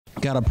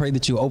God, I pray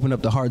that you open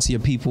up the hearts of your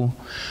people,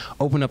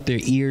 open up their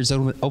ears,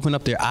 open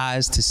up their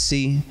eyes to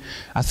see.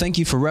 I thank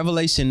you for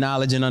revelation,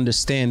 knowledge, and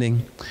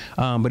understanding.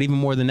 But even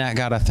more than that,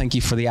 God, I thank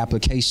you for the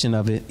application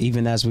of it,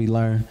 even as we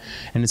learn.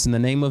 And it's in the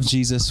name of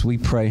Jesus we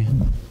pray.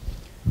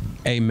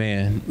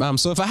 Amen.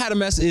 So if I had a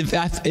message,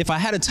 if I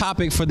had a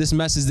topic for this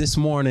message this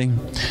morning,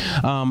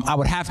 I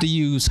would have to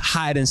use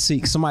hide and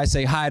seek. Somebody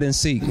say hide and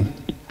seek.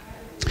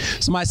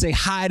 Somebody say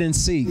hide and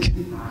seek.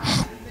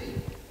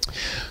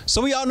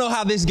 So we all know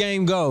how this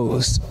game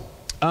goes.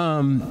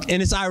 And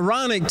it's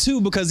ironic too,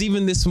 because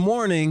even this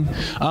morning,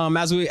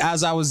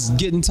 as I was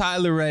getting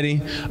Tyler ready,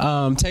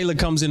 Taylor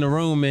comes in the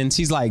room and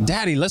she's like,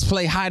 "Daddy, let's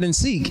play hide and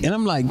seek." And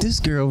I'm like, this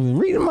girl been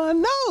reading my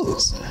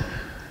notes.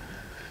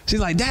 She's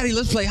like, "Daddy,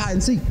 let's play hide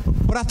and seek."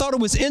 But I thought it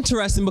was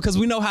interesting because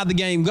we know how the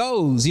game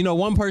goes. You know,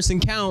 one person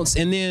counts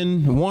and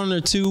then one or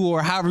two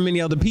or however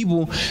many other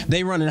people,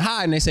 they run and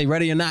hide and they say,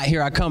 "Ready or not,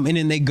 here I come." And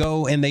then they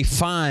go and they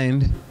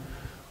find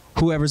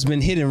whoever's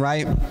been hidden,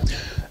 right?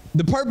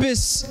 The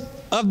purpose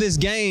of this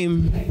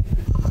game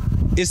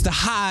is to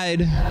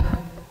hide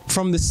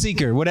from the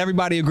seeker. Would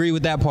everybody agree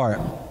with that part?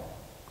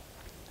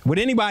 Would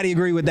anybody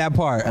agree with that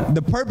part?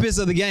 The purpose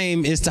of the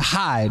game is to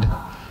hide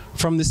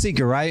from the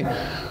seeker, right?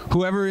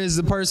 Whoever is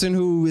the person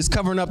who is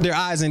covering up their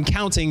eyes and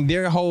counting,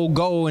 their whole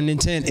goal and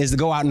intent is to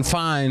go out and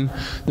find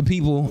the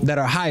people that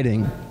are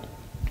hiding.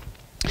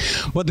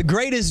 But the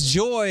greatest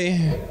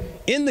joy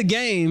in the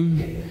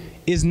game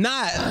is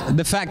not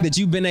the fact that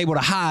you've been able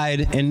to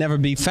hide and never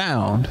be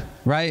found,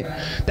 right?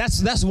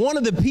 That's one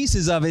of the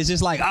pieces of it. It's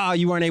just like, oh,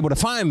 you weren't able to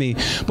find me.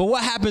 But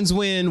what happens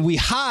when we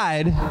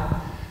hide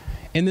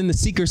and then the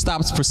seeker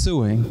stops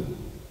pursuing?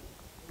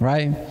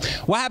 Right?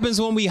 What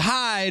happens when we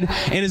hide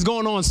and it's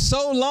going on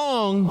so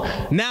long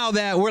now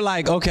that we're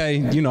like, okay,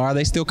 you know, are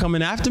they still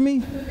coming after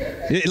me?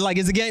 Like,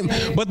 it's a game.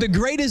 But the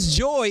greatest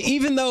joy,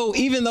 even though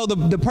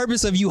the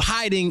purpose of you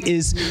hiding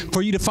is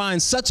for you to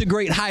find such a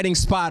great hiding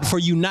spot for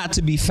you not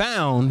to be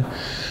found,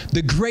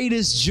 the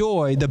greatest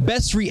joy, the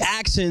best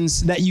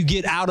reactions that you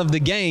get out of the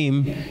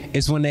game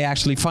is when they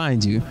actually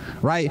find you,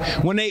 right?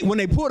 When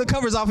they pull the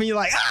covers off and you're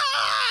like,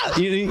 ah!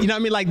 You know what I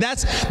mean? Like,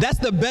 that's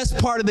the best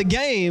part of the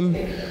game,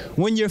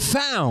 when you're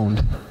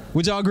found.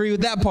 Would y'all agree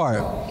with that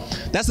part?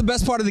 That's the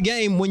best part of the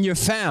game, when you're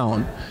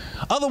found.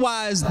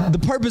 Otherwise, the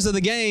purpose of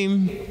the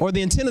game or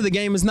the intent of the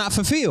game is not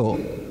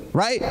fulfilled,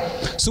 right?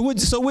 So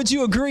would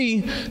you agree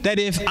that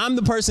if I'm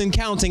the person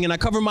counting and I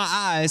cover my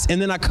eyes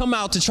and then I come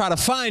out to try to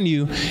find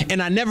you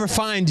and I never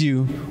find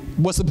you,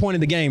 what's the point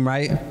of the game,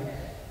 right?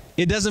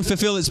 It doesn't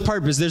fulfill its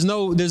purpose. There's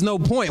no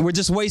point. We're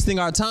just wasting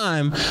our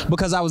time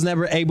because I was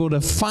never able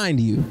to find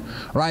you,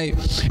 right?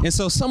 And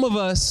so some of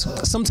us,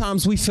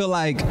 sometimes we feel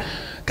like,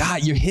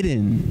 God, you're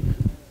hidden.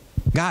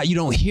 God, you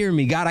don't hear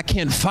me. God, I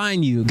can't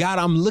find you. God,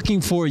 I'm looking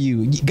for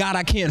you. God,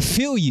 I can't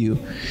feel you.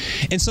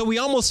 And so we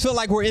almost feel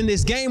like we're in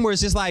this game where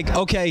it's just like,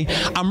 okay,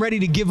 I'm ready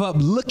to give up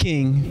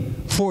looking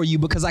for you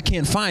because I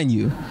can't find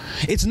you.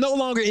 It's no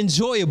longer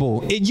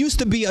enjoyable. It used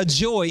to be a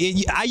joy.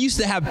 I used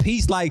to have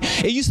peace. Like,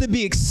 it used to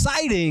be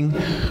exciting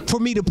for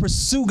me to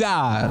pursue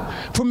God,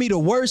 for me to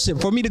worship,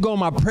 for me to go in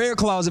my prayer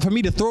closet, for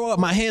me to throw up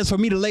my hands, for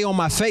me to lay on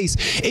my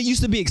face. It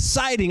used to be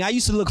exciting. I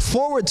used to look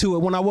forward to it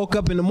when I woke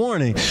up in the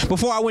morning.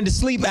 Before I went to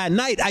sleep at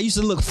night, I used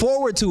to look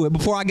forward to it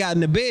before I got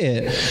into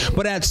bed.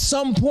 But at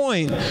some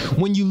point,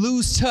 when you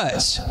lose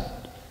touch,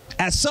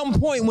 at some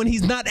point when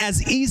he's not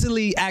as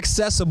easily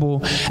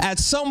accessible, at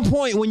some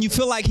point when you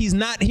feel like he's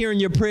not hearing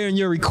your prayer and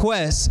your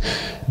requests,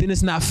 then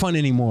it's not fun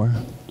anymore.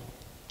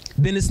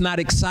 Then it's not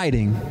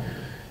exciting.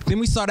 Then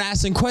we start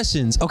asking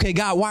questions. Okay,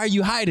 God, why are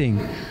you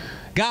hiding?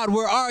 God,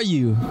 where are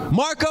you?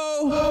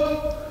 Marco?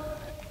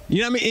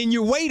 You know what I mean? And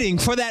you're waiting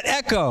for that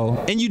echo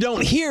and you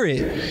don't hear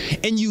it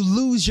and you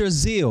lose your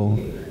zeal.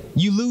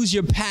 You lose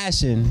your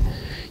passion.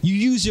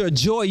 You lose your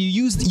joy.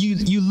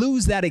 You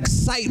lose that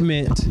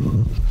excitement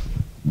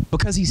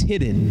because he's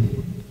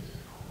hidden,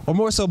 or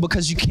more so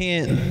because you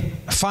can't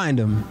find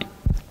him.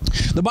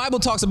 The Bible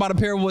talks about a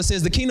parable. It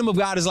says the kingdom of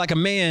God is like a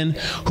man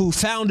who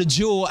found a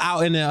jewel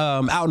out in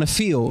a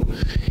field.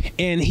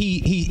 And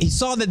he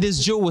saw that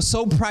this jewel was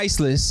so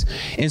priceless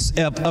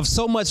and of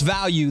so much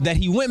value that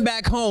he went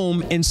back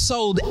home and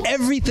sold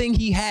everything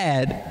he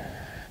had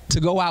to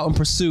go out and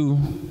pursue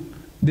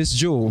this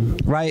jewel,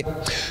 right?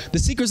 The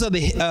secrets of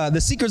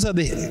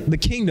the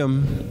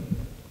kingdom,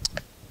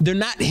 they're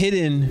not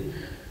hidden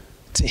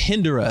to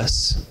hinder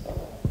us.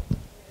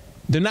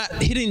 They're not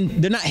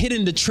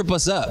hidden to trip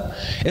us up.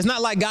 It's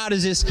not like God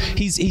is just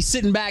he's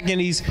sitting back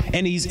and he's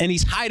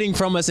hiding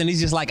from us and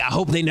he's just like, I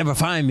hope they never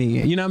find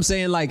me. You know what I'm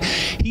saying? Like,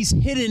 he's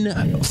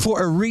hidden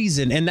for a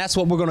reason, and that's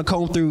what we're going to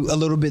comb through a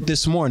little bit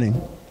this morning.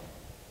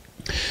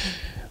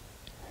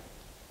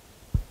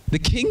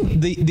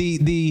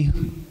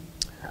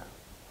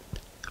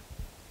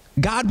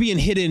 God being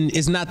hidden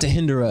is not to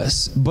hinder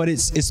us, but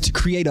it's to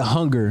create a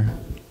hunger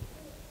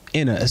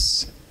in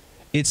us.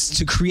 It's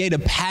to create a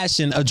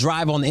passion, a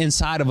drive on the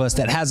inside of us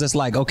that has us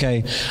like,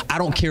 okay, I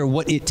don't care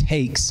what it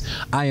takes.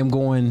 I am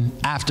going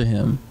after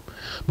him.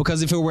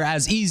 Because if it were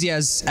as easy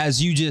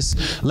as you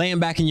just laying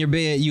back in your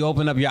bed, you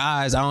open up your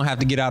eyes, I don't have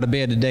to get out of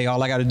bed today.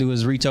 All I got to do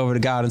is reach over to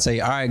God and say,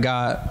 all right,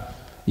 God,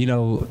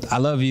 I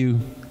love you.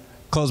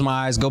 Close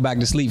my eyes, go back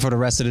to sleep for the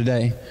rest of the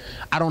day.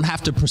 I don't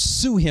have to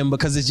pursue him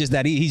because it's just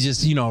that he's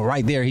just,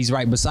 right there. He's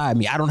right beside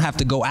me. I don't have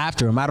to go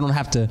after him. I don't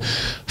have to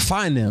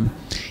find him.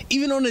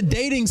 Even on the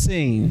dating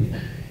scene,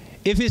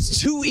 if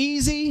it's too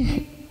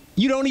easy,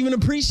 you don't even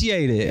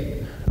appreciate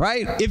it,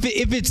 right?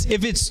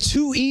 If it's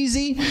too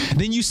easy,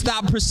 then you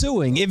stop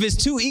pursuing. If it's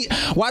too easy,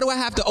 why do I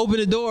have to open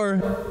the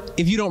door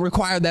if you don't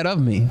require that of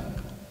me,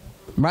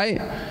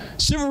 right?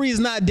 Chivalry is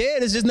not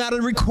dead. It's just not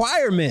a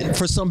requirement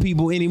for some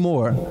people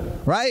anymore,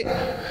 right?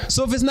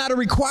 So if it's not a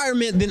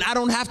requirement, then I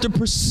don't have to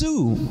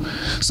pursue.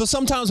 So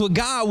sometimes with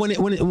God,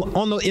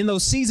 in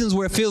those seasons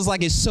where it feels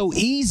like it's so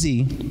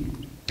easy,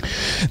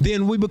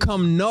 then we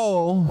become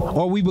null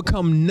or we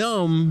become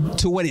numb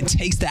to what it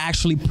takes to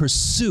actually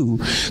pursue.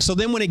 So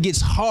then when it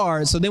gets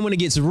hard, so then when it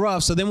gets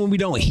rough, so then when we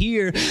don't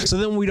hear, so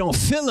then when we don't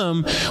feel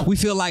him, we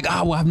feel like,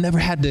 I've never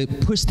had to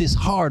push this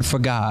hard for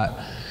God.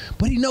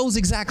 But he knows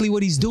exactly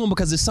what he's doing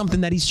because it's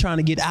something that he's trying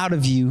to get out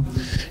of you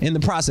in the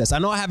process. I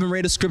know I haven't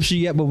read a scripture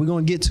yet, but we're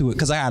going to get to it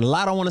because I got a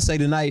lot I want to say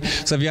tonight.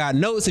 So if you got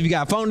notes, if you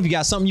got a phone, if you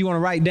got something you want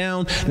to write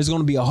down, there's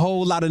going to be a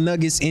whole lot of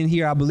nuggets in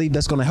here, I believe,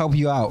 that's going to help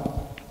you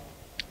out.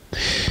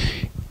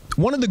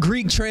 One of the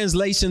Greek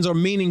translations or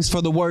meanings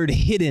for the word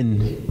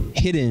hidden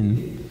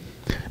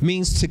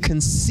means to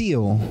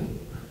conceal.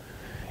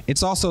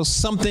 It's also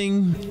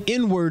something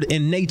inward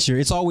in nature.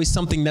 It's always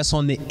something that's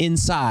on the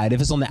inside.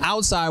 If it's on the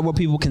outside where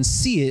people can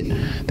see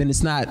it, then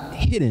it's not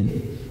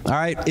hidden. All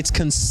right? It's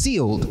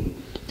concealed.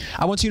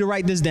 I want you to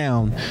write this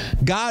down.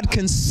 God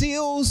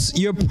conceals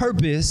your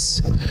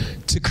purpose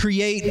to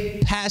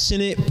create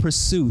passionate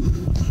pursuit.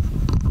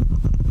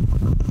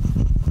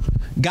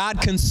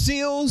 God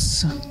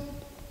conceals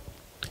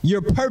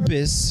your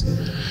purpose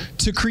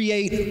to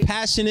create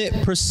passionate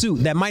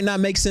pursuit. That might not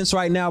make sense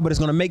right now, but it's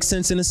going to make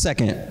sense in a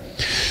second.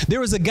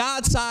 There is a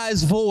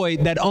God-sized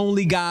void that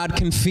only God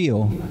can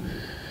fill.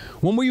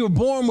 When we were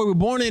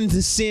born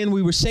into sin,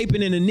 we were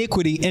shaping in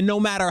iniquity, and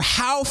no matter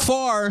how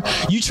far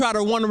you try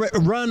to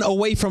run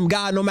away from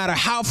God, no matter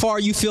how far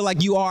you feel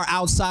like you are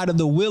outside of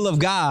the will of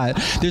God,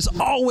 there's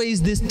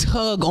always this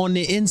tug on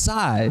the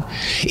inside.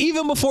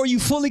 Even before you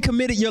fully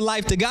committed your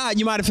life to God,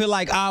 you might have felt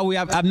like,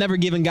 I've never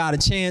given God a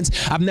chance.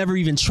 I've never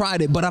even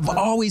tried it, but I've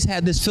always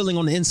had this feeling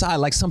on the inside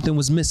like something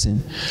was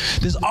missing.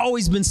 There's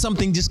always been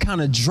something just kind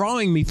of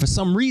drawing me for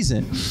some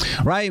reason,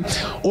 right?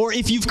 Or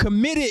if you've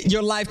committed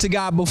your life to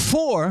God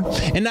before,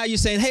 and now you're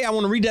saying, hey, I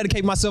want to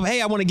rededicate myself.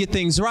 Hey, I want to get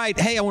things right.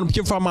 Hey, I want to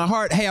purify my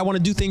heart. Hey, I want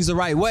to do things the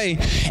right way.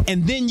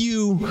 And then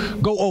you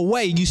go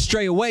away, you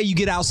stray away, you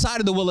get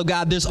outside of the will of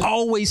God. There's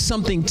always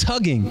something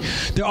tugging.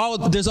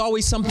 There's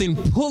always something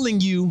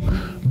pulling you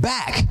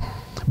back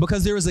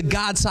because there is a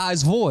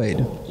God-sized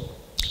void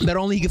that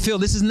only he can feel.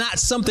 This is not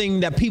something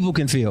that people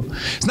can feel.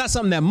 It's not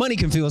something that money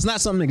can feel. It's not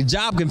something that a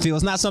job can feel.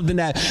 It's not something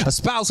that a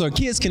spouse or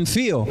kids can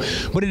feel.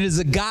 But it is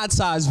a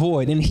God-sized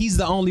void, and he's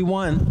the only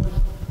one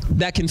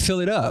that can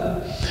fill it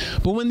up.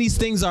 But when these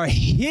things are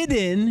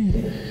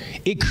hidden,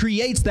 it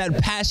creates that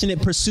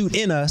passionate pursuit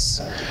in us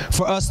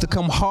for us to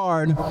come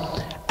hard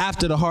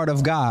after the heart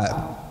of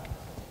God.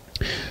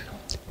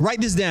 Write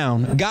this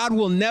down. God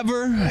will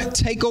never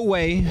take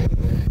away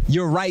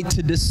your right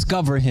to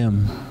discover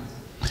him.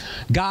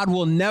 God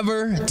will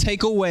never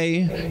take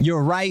away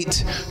your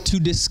right to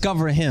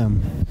discover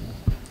him.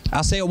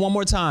 I'll say it one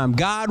more time.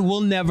 God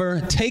will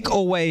never take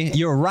away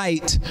your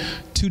right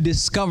to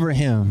discover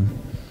him.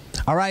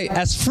 All right,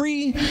 as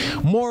free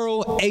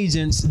moral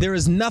agents, there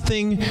is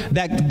nothing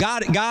that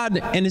God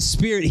and his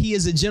spirit, he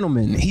is a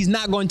gentleman. He's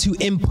not going to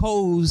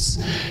impose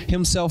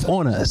himself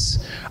on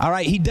us. All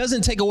right, he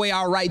doesn't take away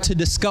our right to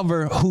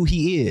discover who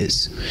he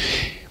is.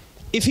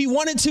 If he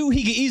wanted to,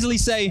 he could easily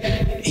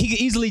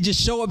just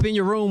show up in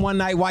your room one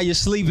night while you're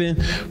sleeping.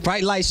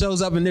 Bright light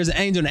shows up and there's an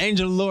angel. And the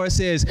angel of the Lord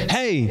says,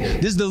 hey,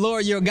 this is the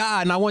Lord your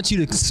God, and I want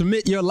you to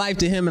submit your life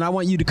to him, and I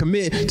want you to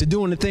commit to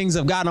doing the things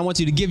of God, and I want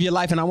you to give your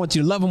life, and I want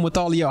you to love him with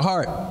all of your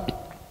heart.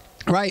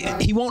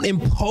 Right? He won't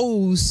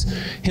impose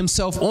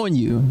himself on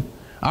you.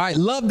 All right?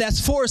 Love that's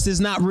forced is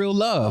not real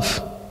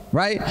love.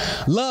 Right?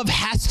 Love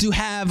has to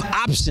have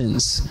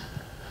options.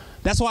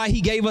 That's why he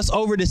gave us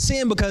over to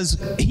sin,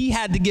 because he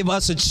had to give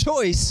us a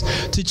choice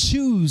to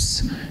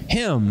choose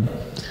him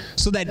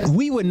so that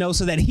we would know,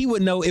 so that he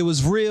would know it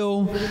was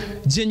real,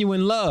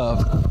 genuine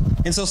love.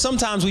 And so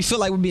sometimes we feel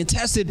like we're being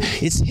tested.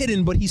 It's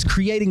hidden, but he's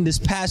creating this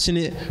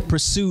passionate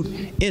pursuit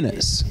in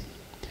us.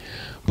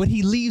 But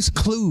he leaves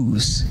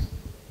clues.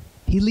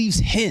 He leaves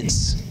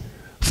hints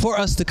for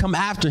us to come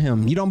after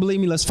him. You don't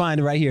believe me? Let's find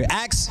it right here.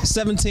 Acts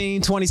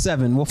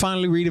 17:27. We'll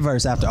finally read a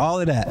verse after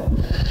all of that.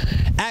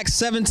 Acts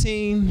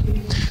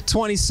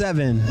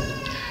 17:27.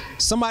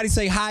 Somebody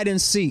say hide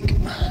and seek.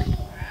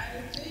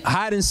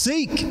 Hide and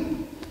seek.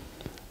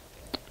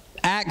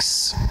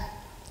 Acts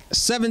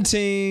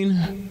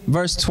 17,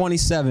 verse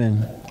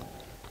 27.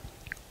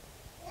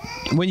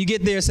 When you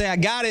get there, say, I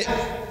got it.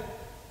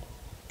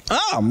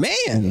 Oh,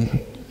 man.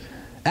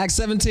 Acts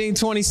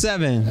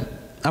 17:27.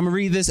 I'm going to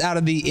read this out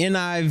of the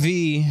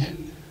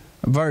NIV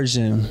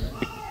version.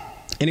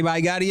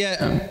 Anybody got it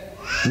yet?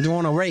 I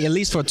want to rate at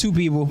least for two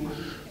people.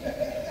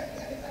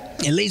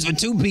 At least for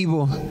two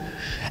people.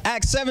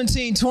 Acts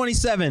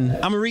 17:27. I'm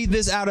going to read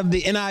this out of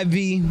the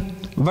NIV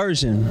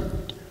version.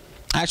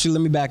 Actually,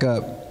 let me back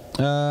up.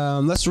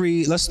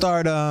 Let's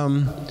start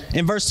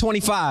in verse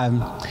 25.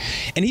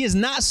 And he is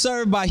not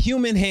served by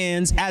human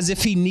hands as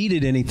if he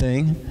needed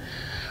anything.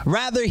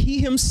 Rather,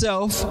 he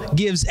himself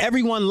gives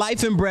everyone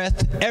life and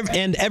breath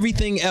and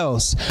everything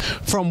else.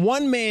 From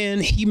one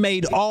man, he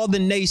made all the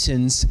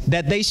nations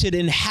that they should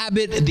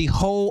inhabit the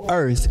whole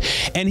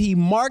earth. And he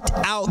marked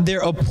out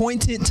their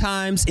appointed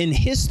times in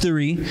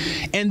history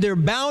and their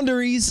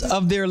boundaries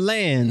of their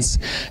lands.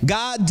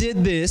 God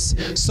did this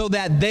so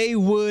that they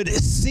would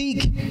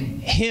seek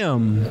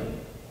him.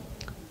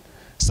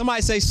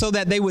 Somebody say, so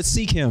that they would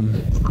seek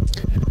him.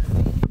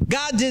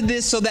 God did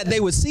this so that they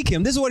would seek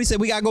him. This is what he said.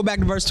 We got to go back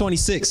to verse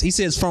 26. He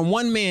says, from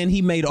one man,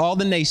 he made all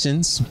the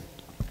nations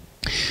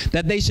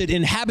that they should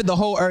inhabit the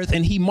whole earth,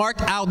 and he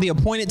marked out the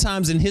appointed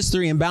times in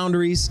history and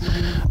boundaries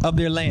of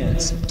their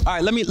lands. All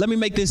right, let me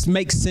make this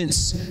make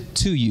sense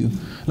to you.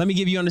 Let me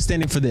give you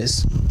understanding for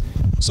this.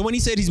 So when he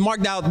said he's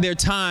marked out their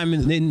time,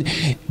 and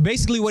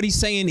basically what he's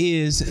saying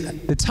is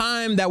the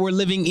time that we're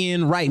living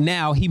in right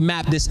now, he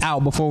mapped this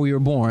out before we were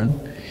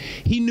born.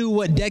 He knew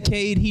what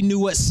decade, he knew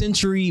what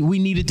century we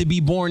needed to be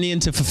born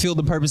in to fulfill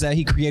the purpose that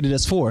he created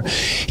us for.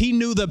 He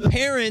knew the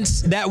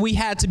parents that we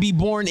had to be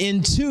born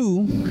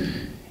into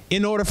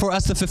in order for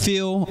us to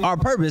fulfill our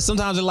purpose.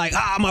 Sometimes they're like,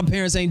 my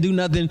parents ain't do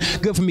nothing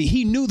good for me.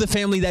 He knew the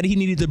family that he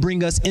needed to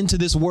bring us into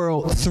this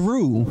world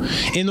through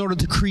in order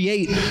to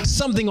create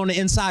something on the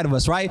inside of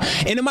us, right?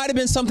 And it might have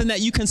been something that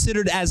you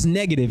considered as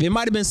negative. It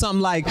might have been something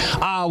like,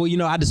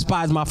 I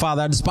despise my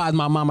father, I despise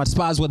my mom, I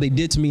despise what they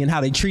did to me and how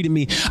they treated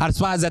me. I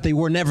despise that they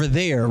were never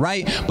there,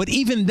 right? But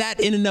even that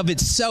in and of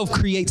itself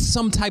creates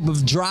some type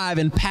of drive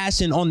and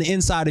passion on the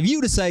inside of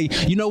you to say,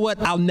 you know what,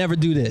 I'll never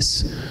do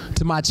this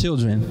to my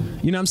children.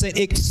 You know what I'm saying?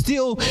 It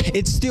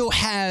still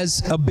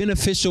has a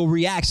beneficial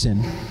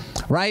reaction,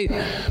 right?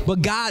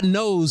 But God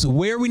knows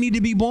where we need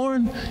to be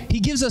born. He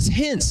gives us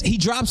hints. He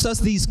drops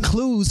us these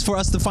clues for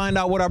us to find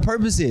out what our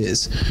purpose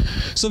is.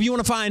 So if you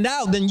want to find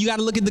out, then you got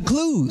to look at the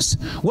clues.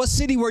 What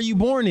city were you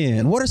born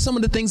in? What are some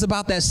of the things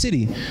about that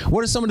city?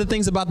 What are some of the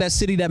things about that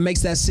city that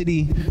makes that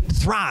city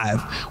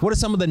thrive? What are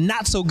some of the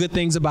not so good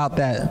things about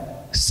that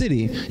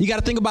city? You got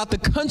to think about the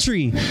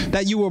country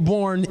that you were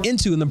born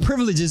into and the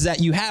privileges that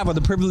you have or the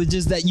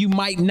privileges that you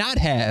might not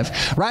have,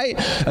 right?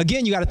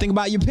 Again, you got to think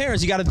about your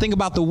parents. You got to think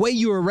about the way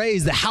you were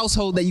raised, the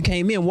household that you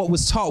came in, what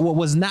was taught, what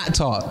was not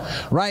taught,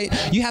 right?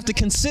 You have to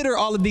consider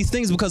all of these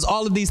things because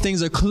all of these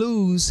things are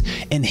clues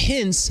and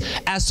hints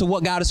as to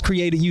what God has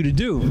created you to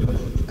do.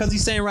 Because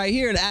he's saying right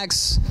here in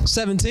Acts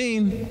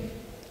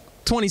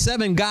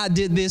 17:27, God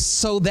did this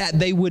so that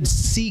they would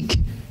seek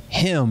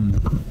him.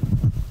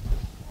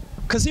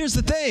 Because here's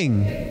the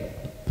thing,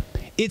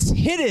 it's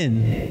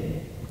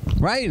hidden,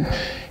 right?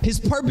 His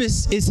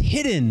purpose is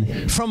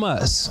hidden from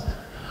us.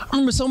 I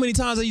remember so many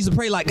times I used to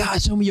pray like, God,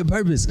 show me your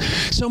purpose.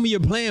 Show me your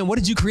plan. What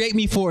did you create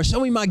me for? Show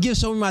me my gifts.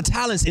 Show me my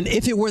talents. And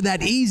if it were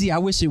that easy, I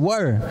wish it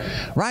were,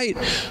 right?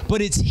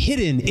 But it's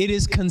hidden. It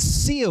is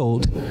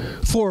concealed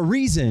for a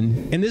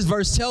reason. And this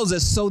verse tells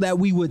us so that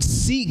we would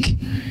seek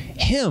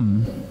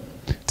him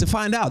to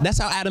find out. That's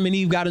how Adam and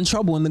Eve got in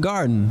trouble in the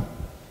garden.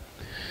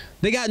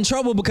 They got in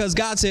trouble because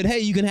God said, hey,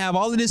 you can have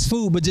all of this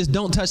food, but just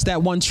don't touch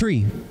that one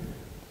tree.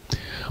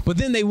 But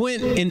then they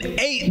went and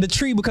ate the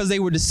tree because they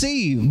were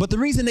deceived. But the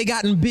reason they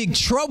got in big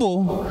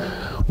trouble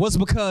was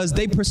because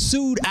they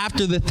pursued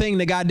after the thing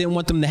that God didn't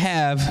want them to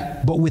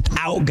have, but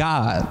without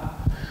God.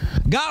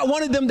 God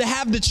wanted them to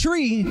have the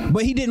tree,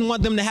 but he didn't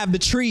want them to have the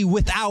tree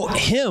without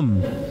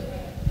him.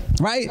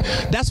 Right?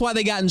 That's why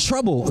they got in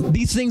trouble.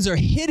 These things are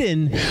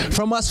hidden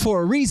from us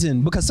for a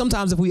reason, because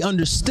sometimes if we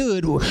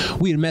understood,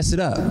 we'd mess it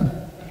up.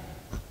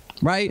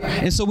 Right?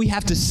 And so we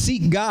have to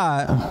seek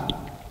God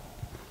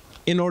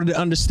in order to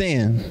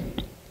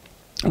understand.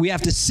 We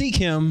have to seek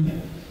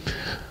him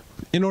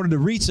in order to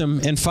reach him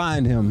and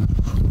find him.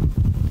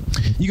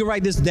 You can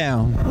write this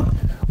down.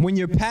 When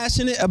you're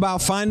passionate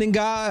about finding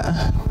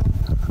God,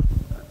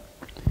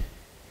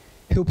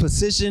 he'll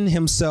position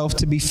himself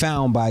to be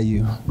found by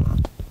you.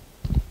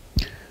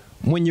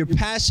 When you're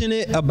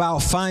passionate about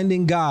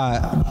finding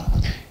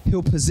God,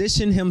 he'll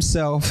position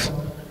himself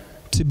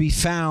to be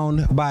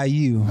found by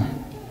you.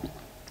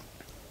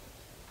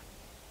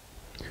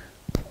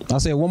 I'll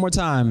say it one more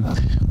time.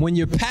 When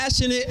you're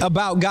passionate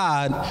about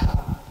God,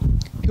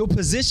 he'll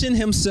position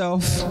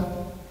himself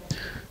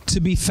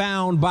to be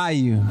found by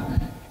you.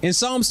 In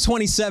Psalms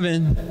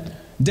 27,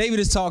 David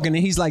is talking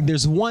and he's like,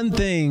 there's one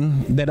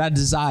thing that I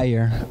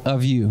desire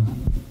of you.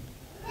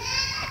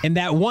 And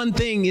that one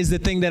thing is the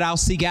thing that I'll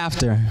seek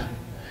after.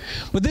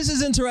 But this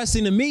is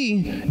interesting to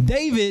me.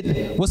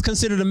 David was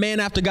considered a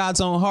man after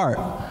God's own heart.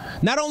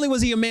 Not only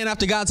was he a man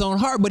after God's own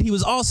heart, but he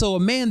was also a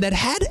man that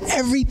had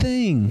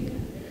everything.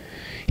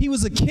 He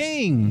was a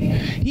king.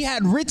 He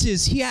had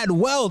riches, he had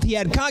wealth, he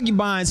had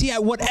concubines, he had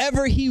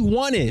whatever he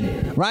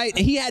wanted, right?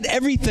 He had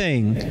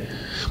everything.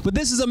 But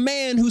this is a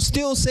man who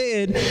still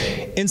said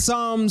in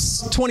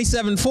Psalms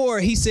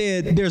 27:4, he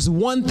said, there's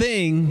one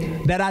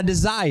thing that I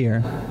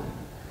desire.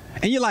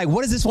 And you're like,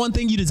 what is this one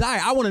thing you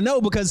desire? I want to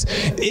know, because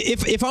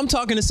if I'm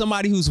talking to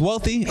somebody who's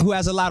wealthy, who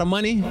has a lot of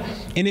money,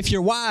 and if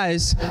you're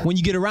wise, when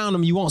you get around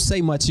them, you won't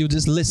say much. You'll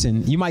just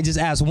listen. You might just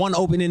ask one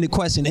open-ended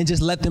question and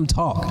just let them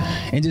talk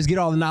and just get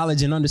all the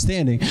knowledge and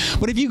understanding.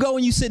 But if you go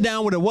and you sit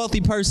down with a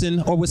wealthy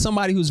person or with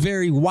somebody who's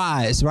very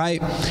wise,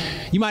 right?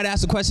 You might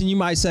ask a question. You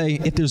might say,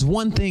 if there's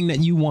one thing that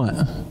you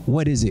want,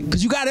 what is it?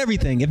 Because you got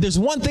everything. If there's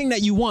one thing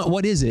that you want,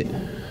 what is it?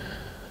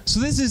 So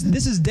this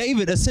is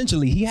David,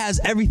 essentially. He has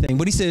everything,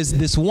 but he says,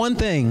 this one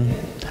thing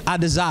I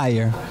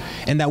desire,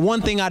 and that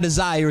one thing I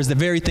desire is the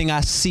very thing I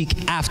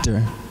seek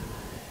after.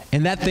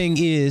 And that thing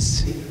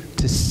is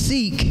to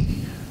seek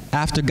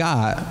after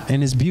God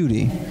and his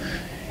beauty.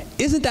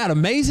 Isn't that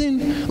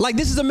amazing? Like,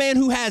 this is a man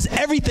who has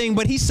everything,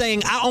 but he's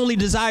saying, I only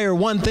desire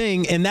one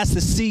thing, and that's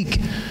to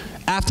seek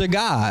after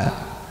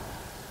God.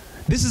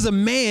 This is a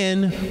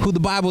man who the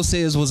Bible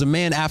says was a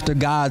man after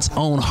God's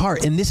own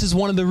heart. And this is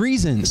one of the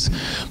reasons,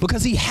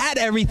 because he had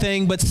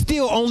everything, but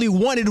still only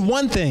wanted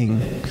one thing.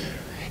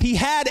 He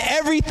had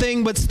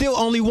everything, but still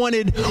only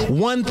wanted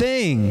one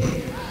thing.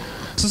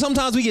 So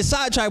sometimes we get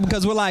sidetracked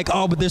because we're like,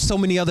 oh, but there's so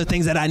many other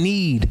things that I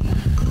need.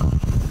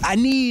 I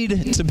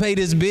need to pay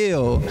this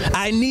bill.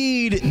 I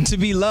need to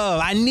be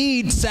loved. I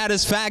need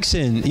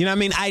satisfaction. You know what I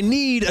mean? I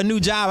need a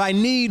new job. I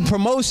need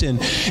promotion.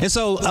 And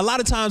so a lot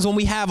of times when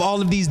we have all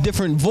of these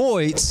different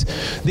voids,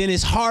 then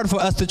it's hard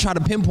for us to try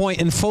to pinpoint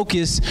and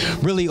focus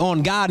really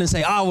on God and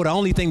say, oh, well, the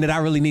only thing that I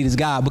really need is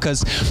God.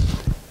 Because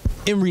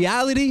in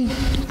reality,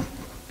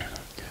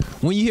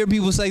 when you hear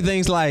people say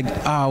things like,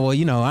 oh, well,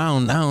 you know, I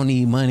don't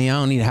need money. I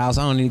don't need a house.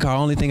 I don't need a car.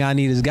 Only thing I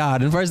need is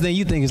God. And the first thing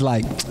you think is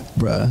like,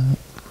 bruh,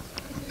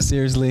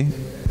 seriously?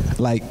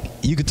 Like,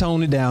 you could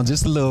tone it down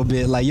just a little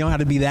bit. Like, you don't have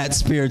to be that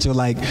spiritual.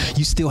 Like,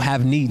 you still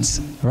have needs,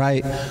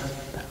 right?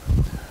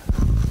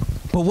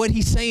 But what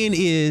he's saying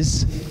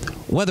is,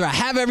 whether I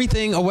have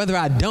everything or whether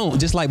I don't,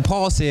 just like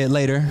Paul said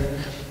later,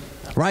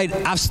 right?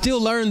 I've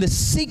still learned the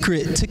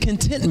secret to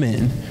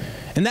contentment.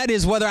 And that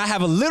is, whether I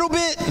have a little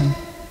bit,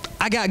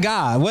 I got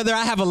God. Whether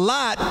I have a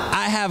lot,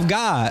 I have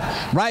God,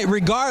 right?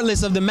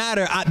 Regardless of the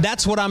matter,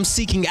 that's what I'm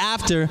seeking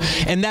after,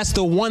 and that's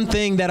the one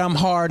thing that I'm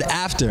hard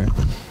after.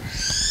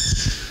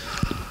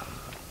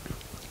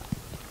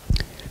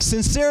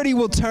 Sincerity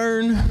will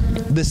turn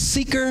the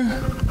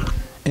seeker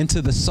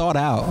into the sought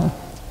out.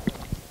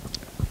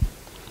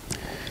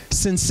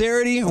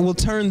 Sincerity will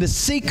turn the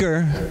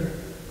seeker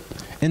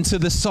into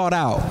the sought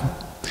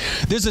out.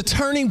 There's a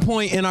turning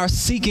point in our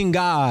seeking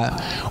God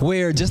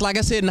where, just like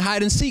I said in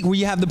hide and seek, where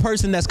you have the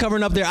person that's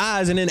covering up their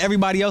eyes and then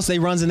everybody else, they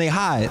runs and they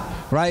hide,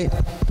 right?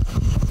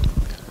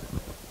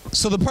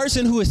 So the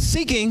person who is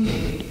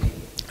seeking,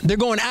 they're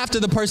going after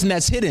the person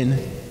that's hidden,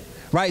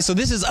 right? So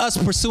this is us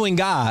pursuing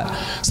God.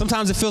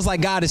 Sometimes it feels like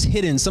God is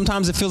hidden.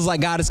 Sometimes it feels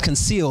like God is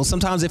concealed.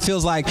 Sometimes it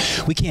feels like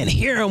we can't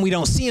hear him, we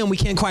don't see him, we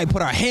can't quite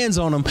put our hands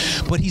on him,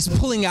 but he's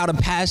pulling out a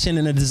passion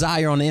and a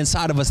desire on the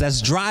inside of us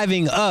that's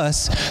driving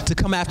us to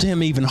come after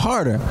him even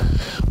harder.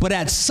 But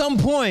at some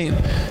point,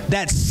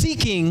 that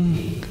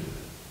seeking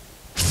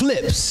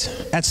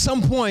flips. At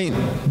some point,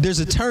 there's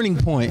a turning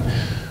point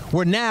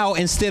where now,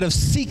 instead of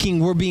seeking,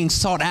 we're being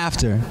sought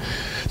after.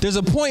 There's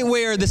a point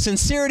where the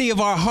sincerity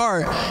of our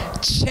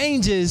heart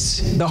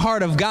changes the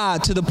heart of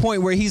God to the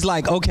point where he's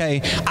like,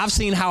 okay, I've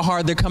seen how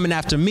hard they're coming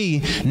after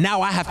me.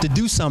 Now I have to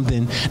do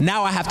something.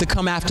 Now I have to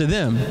come after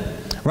them,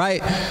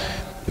 right?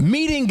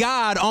 Meeting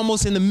God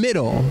almost in the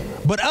middle,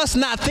 but us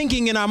not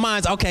thinking in our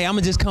minds, okay, I'm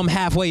gonna just come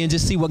halfway and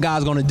just see what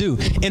God's gonna do.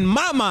 In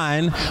my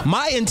mind,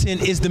 my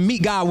intent is to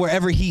meet God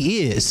wherever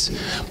he is.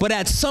 But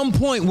at some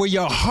point where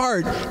your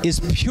heart is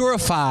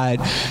purified,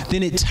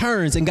 then it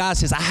turns and God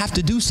says, I have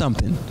to do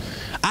something.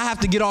 I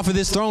have to get off of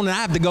this throne and I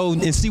have to go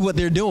and see what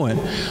they're doing.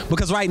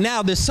 Because right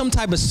now there's some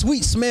type of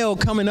sweet smell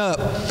coming up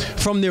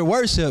from their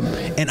worship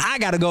and I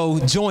got to go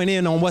join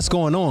in on what's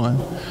going on,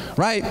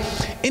 right?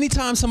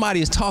 Anytime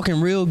somebody is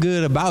talking real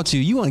good about you,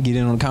 you want to get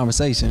in on the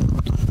conversation.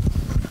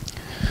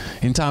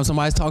 Anytime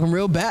somebody's talking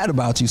real bad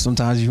about you,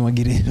 sometimes you want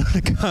to get in on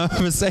the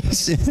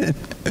conversation.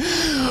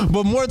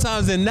 But more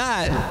times than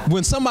not,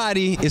 when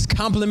somebody is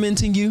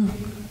complimenting you,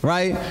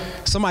 right?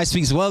 Somebody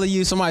speaks well of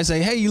you. Somebody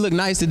say, hey, you look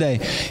nice today.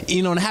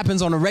 You know, and it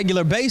happens on a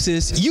regular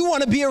basis. You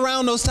want to be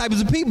around those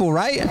types of people,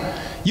 right?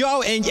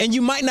 And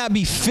you might not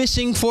be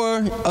fishing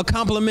for a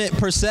compliment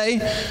per se,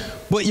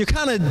 but you're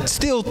kind of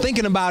still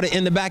thinking about it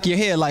in the back of your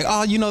head. Like,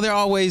 oh, you know, they're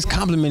always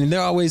complimenting.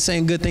 They're always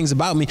saying good things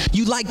about me.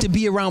 You like to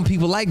be around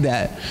people like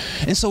that.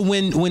 And so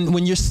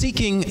when you're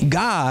seeking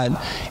God,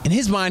 in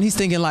his mind, he's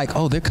thinking like,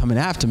 oh, they're coming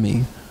after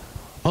me.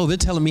 Oh, they're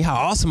telling me how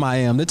awesome I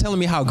am. They're telling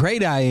me how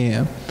great I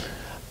am.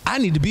 I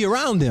need to be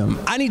around them.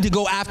 I need to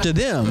go after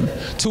them,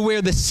 to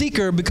where the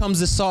seeker becomes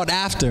the sought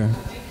after,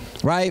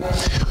 right?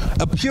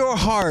 A pure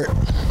heart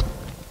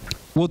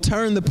will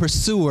turn the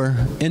pursuer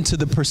into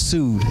the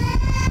pursued.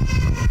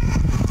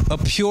 a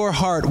pure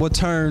heart will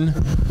turn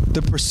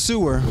the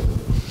pursuer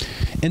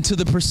into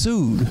the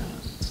pursued.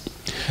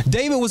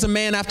 David was a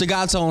man after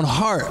God's own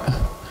heart.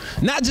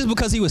 Not just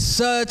because he was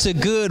such a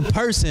good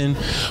person,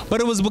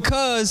 but it was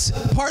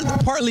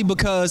partly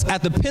because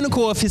at the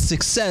pinnacle of his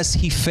success,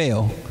 he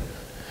fell.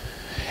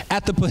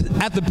 At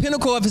the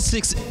pinnacle of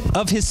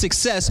his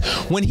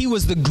success, when he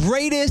was the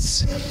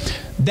greatest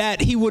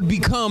that he would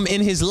become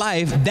in his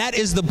life, that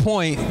is the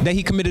point that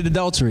he committed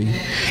adultery.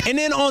 And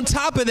then on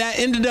top of that,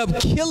 ended up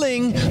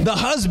killing the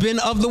husband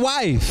of the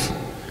wife,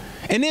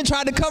 and then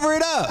tried to cover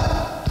it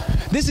up.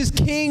 This is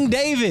King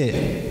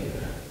David,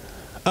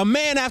 a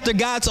man after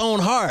God's own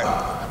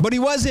heart. But he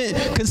wasn't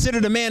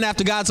considered a man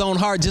after God's own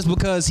heart just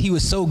because he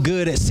was so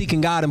good at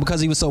seeking God and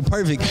because he was so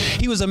perfect.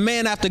 He was a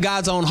man after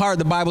God's own heart,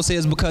 the Bible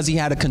says, because he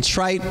had a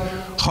contrite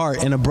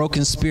heart and a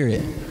broken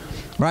spirit,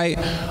 right?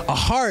 A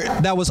heart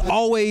that was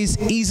always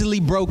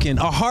easily broken,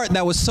 a heart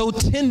that was so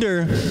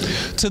tender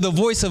to the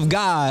voice of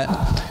God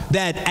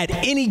that at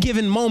any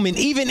given moment,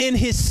 even in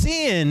his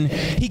sin,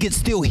 he could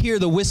still hear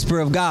the whisper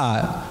of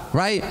God,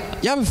 right?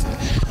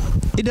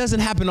 It doesn't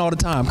happen all the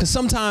time, because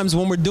sometimes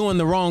when we're doing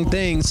the wrong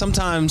thing,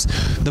 sometimes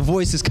the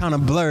voice is kind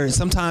of blurred.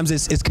 Sometimes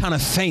it's kind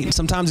of faint.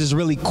 Sometimes it's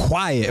really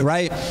quiet,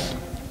 right?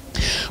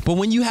 But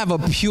when you have a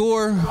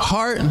pure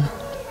heart,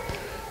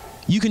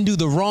 you can do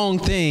the wrong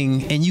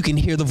thing and you can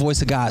hear the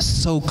voice of God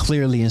so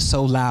clearly and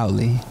so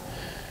loudly.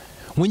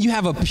 When you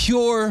have a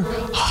pure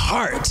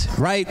heart,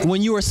 right?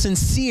 When you are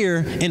sincere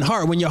in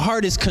heart, when your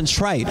heart is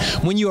contrite,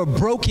 when you are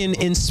broken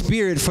in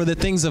spirit for the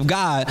things of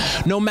God,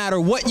 no matter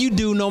what you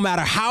do, no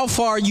matter how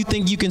far you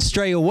think you can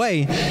stray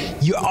away,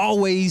 you're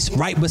always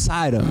right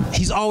beside him.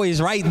 He's always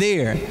right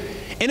there.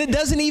 And it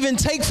doesn't even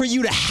take for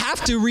you to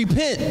have to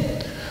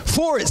repent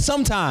for it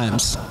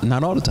sometimes,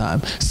 not all the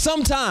time.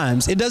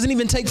 Sometimes it doesn't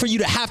even take for you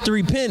to have to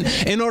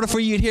repent in order for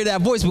you to hear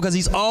that voice, because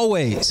he's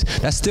always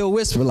that still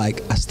whisper,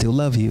 like, I still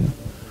love you.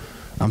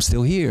 I'm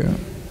still here.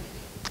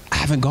 I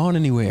haven't gone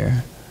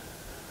anywhere.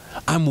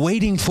 I'm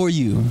waiting for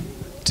you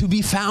to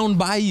be found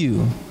by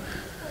you.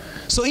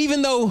 So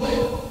even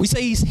though we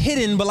say he's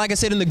hidden, but like I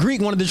said in the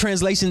Greek, one of the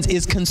translations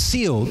is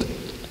concealed,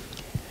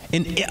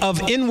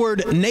 of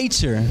inward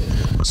nature.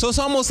 So it's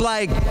almost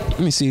like, let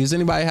me see, does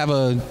anybody have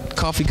a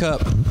coffee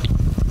cup?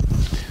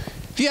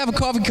 If you have a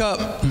coffee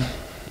cup,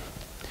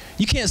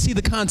 you can't see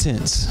the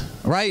contents,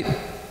 right?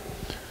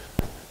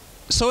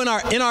 So in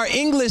our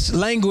English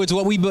language,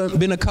 what we've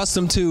been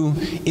accustomed to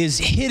is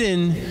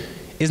hidden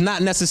is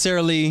not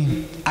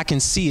necessarily I can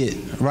see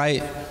it,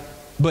 right?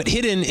 But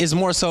hidden is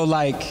more so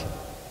like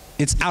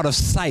it's out of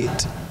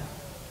sight,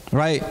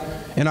 right?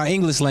 In our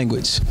English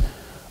language.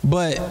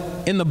 But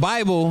in the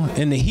Bible,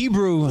 in the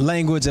Hebrew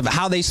language of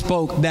how they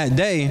spoke that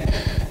day,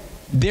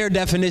 their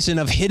definition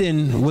of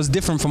hidden was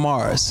different from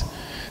ours.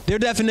 Their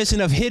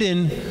definition of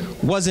hidden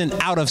wasn't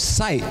out of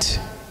sight.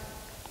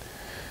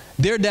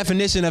 Their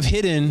definition of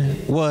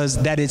hidden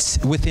was that it's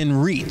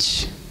within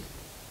reach,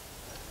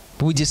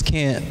 but we just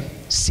can't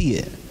see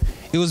it.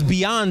 It was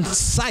beyond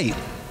sight.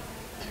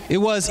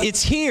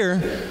 It's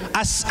here.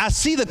 I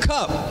see the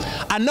cup.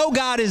 I know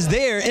God is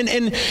there. And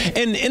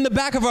in the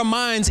back of our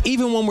minds,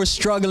 even when we're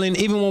struggling,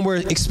 even when we're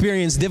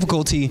experiencing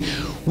difficulty,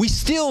 we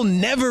still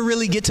never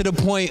really get to the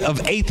point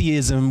of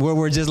atheism where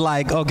we're just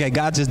like, okay,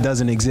 God just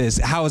doesn't exist.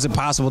 How is it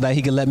possible that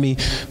he could let me?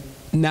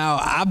 Now,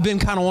 I've been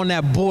kind of on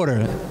that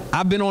border.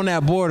 I've been on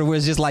that border where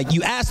it's just like,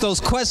 you ask those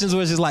questions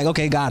where it's just like,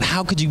 okay, God,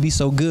 how could you be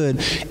so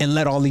good and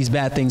let all these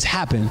bad things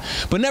happen?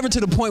 But never to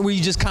the point where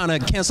you just kind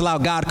of cancel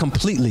out God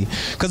completely.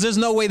 Because there's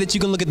no way that you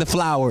can look at the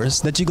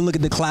flowers, that you can look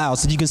at the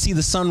clouds, that you can see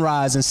the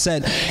sunrise and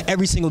set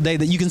every single day,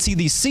 that you can see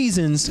these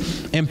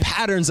seasons and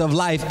patterns of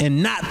life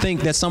and not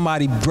think that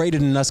somebody greater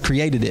than us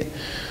created it,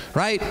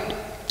 right?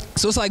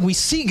 So it's like we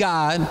see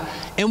God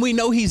and we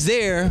know he's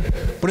there,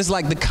 but it's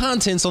like the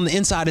contents on the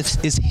inside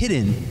is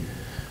hidden.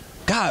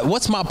 God,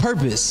 what's my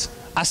purpose?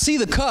 I see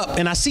the cup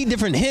and I see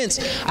different hints.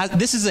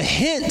 This is a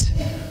hint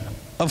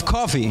of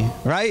coffee,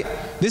 right?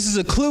 This is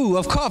a clue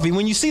of coffee.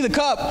 When you see the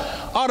cup,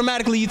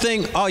 automatically you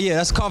think, oh yeah,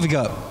 that's a coffee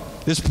cup.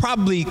 There's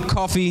probably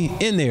coffee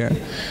in there.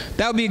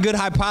 That would be a good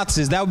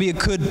hypothesis. That would be a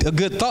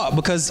good thought,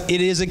 because it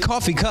is a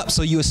coffee cup.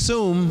 So you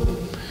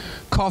assume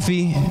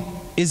coffee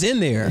is in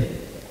there.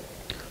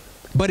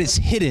 But it's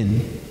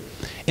hidden.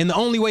 And the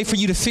only way for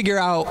you to figure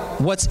out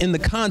what's in the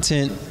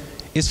content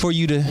is for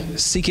you to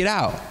seek it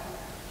out.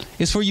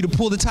 It's for you to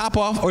pull the top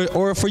off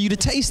or for you to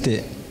taste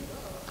it,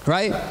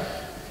 right?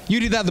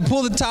 You'd either have to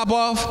pull the top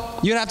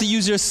off, you'd have to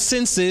use your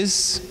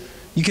senses.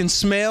 You can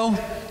smell,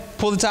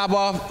 pull the top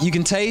off, you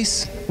can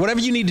taste, whatever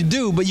you need to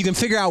do, but you can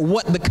figure out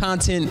what the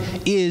content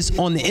is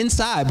on the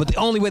inside. But the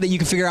only way that you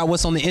can figure out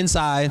what's on the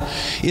inside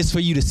is for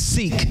you to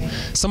seek.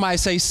 Somebody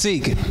say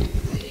seek.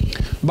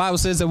 The Bible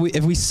says that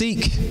if we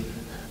seek,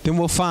 then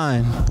we'll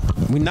find.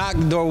 We knock,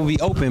 the door will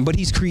be open. But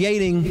he's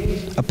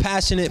creating a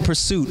passionate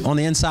pursuit on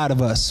the inside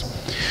of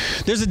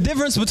us. There's a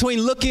difference between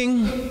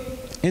looking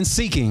and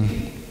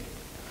seeking.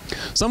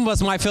 Some of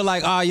us might feel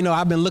like,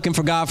 I've been looking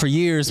for God for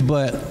years,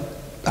 but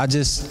I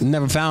just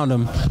never found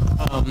him.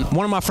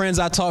 One of my friends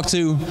I talked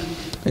to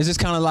is just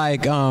kind of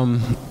like,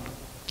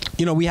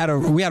 we had a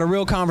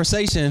real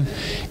conversation,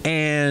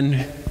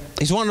 and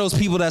he's one of those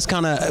people that's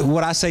kind of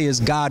what I say is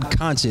God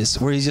conscious,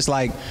 where he's just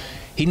like,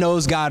 he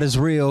knows God is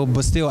real,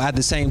 but still at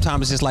the same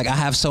time, it's just like, I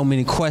have so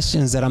many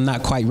questions that I'm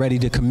not quite ready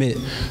to commit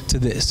to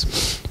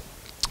this.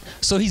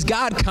 So he's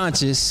God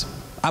conscious.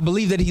 I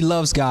believe that he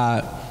loves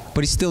God,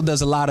 but he still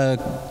does a lot of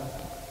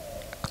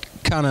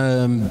kind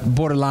of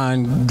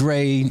borderline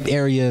gray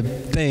area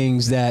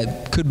things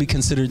that could be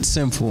considered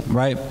sinful,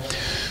 right?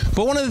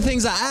 But one of the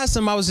things I asked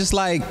him, I was just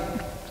like,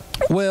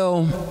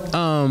 well,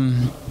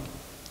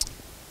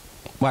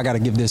 I got to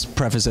give this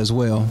preface as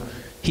well.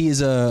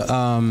 He's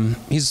a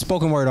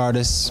spoken word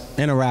artist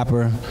and a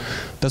rapper,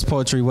 does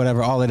poetry,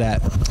 whatever, all of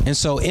that. And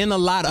so in a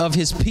lot of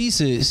his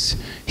pieces,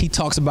 he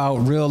talks about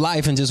real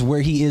life and just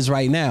where he is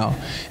right now.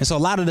 And so a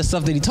lot of the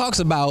stuff that he talks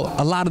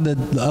about, a lot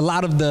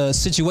of the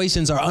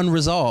situations are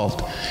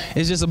unresolved.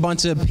 It's just a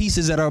bunch of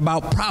pieces that are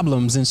about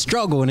problems and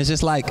struggle. And it's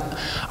just like, all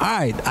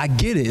right, I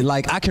get it.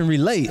 Like, I can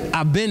relate.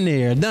 I've been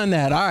there, done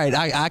that. All right,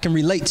 I can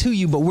relate to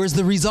you, but where's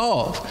the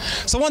resolve?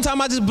 So one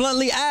time I just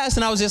bluntly asked,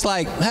 and I was just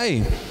like,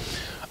 hey,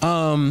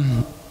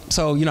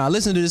 so, I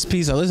listened to this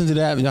piece, I listened to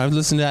that, I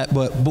listened to that,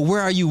 but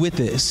where are you with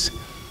this?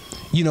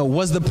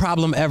 Was the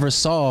problem ever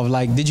solved?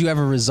 Like, did you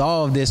ever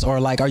resolve this, or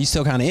like, are you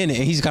still kind of in it?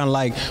 And he's kind of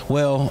like,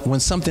 well, when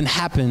something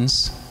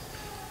happens,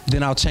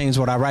 then I'll change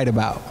what I write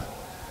about.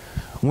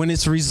 When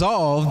it's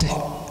resolved,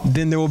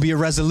 then there will be a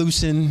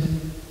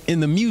resolution in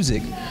the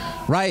music,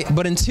 right?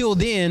 But until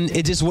then,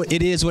 it is what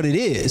it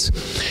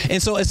is. And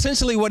so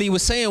essentially what he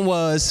was saying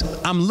was,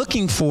 I'm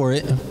looking for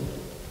it,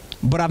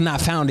 but I've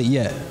not found it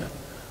yet.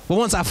 But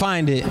once I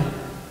find it,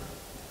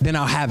 then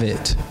I'll have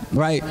it,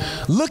 right?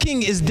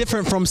 Looking is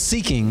different from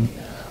seeking.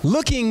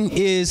 Looking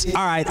is,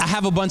 all right, I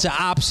have a bunch of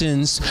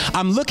options.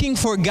 I'm looking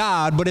for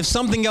God, but if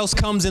something else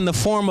comes in the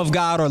form of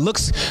God or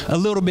looks a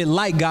little bit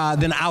like God,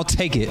 then I'll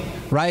take it,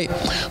 right?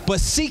 But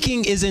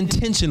seeking is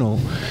intentional.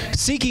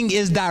 Seeking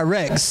is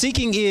direct.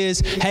 Seeking is,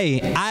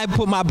 hey, I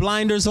put my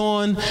blinders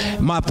on,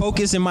 my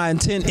focus and my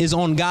intent is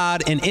on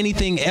God, and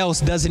anything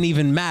else doesn't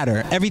even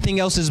matter. Everything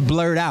else is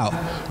blurred out,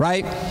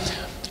 right?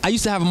 I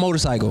used to have a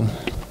motorcycle.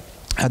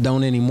 I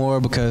don't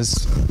anymore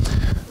because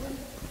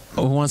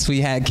once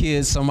we had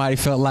kids, somebody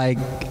felt like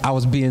I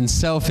was being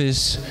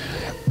selfish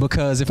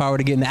because if I were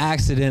to get in an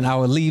accident, I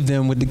would leave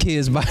them with the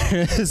kids by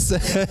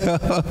themselves.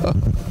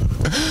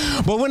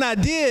 But when I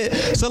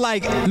did, so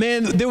like,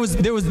 man, there was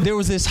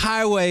this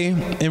highway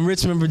in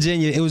Richmond,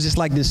 Virginia. It was just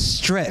like this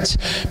stretch,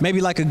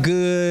 maybe like a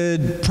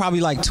good, probably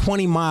like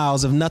 20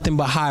 miles of nothing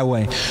but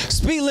highway.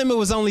 Speed limit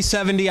was only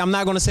 70. I'm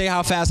not going to say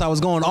how fast I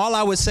was going. All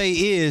I would say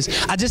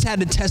is I just had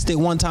to test it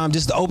one time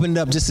just to open it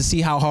up just to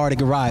see how hard it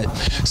could ride.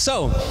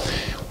 So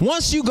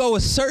once you go a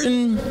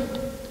certain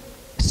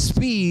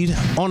speed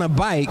on a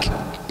bike,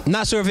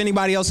 not sure if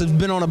anybody else has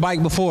been on a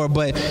bike before,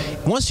 but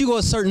once you go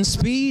a certain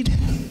speed,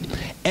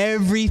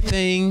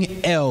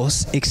 everything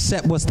else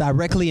except what's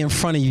directly in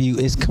front of you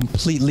is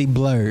completely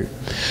blurred.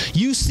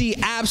 You see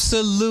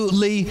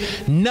absolutely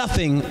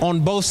nothing on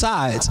both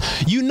sides.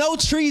 You know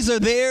trees are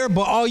there,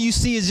 but all you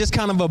see is just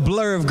kind of a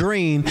blur of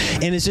green,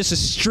 and it's just a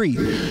street.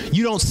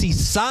 You don't see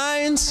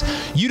signs.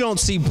 You don't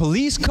see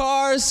police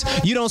cars.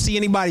 You don't see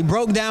anybody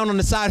broke down on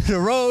the side of the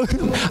road.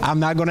 I'm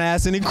not going to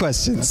ask any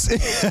questions.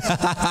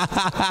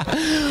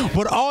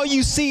 But all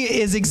you see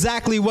is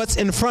exactly what's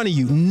in front of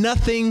you.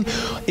 Nothing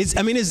is,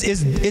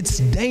 it's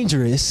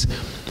dangerous,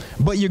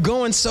 but you're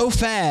going so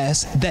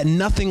fast that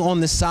nothing on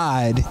the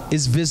side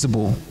is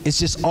visible. It's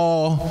just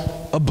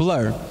all a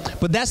blur.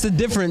 But that's the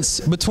difference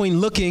between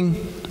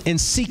looking and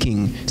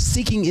seeking.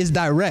 Seeking is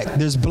direct.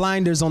 There's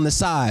blinders on the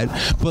side,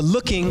 but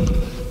looking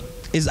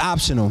is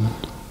optional.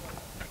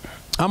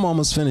 I'm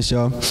almost finished,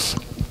 y'all.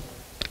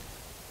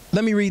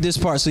 Let me read this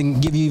part so I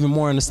can give you even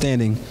more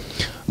understanding.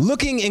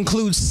 Looking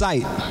includes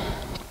sight.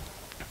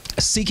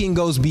 Seeking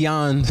goes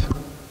beyond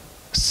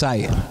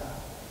sight.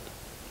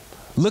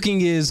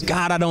 Looking is,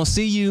 God, I don't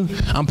see you.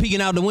 I'm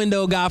peeking out the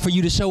window, God, for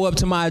you to show up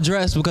to my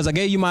address because I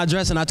gave you my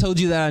address and I told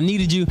you that I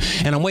needed you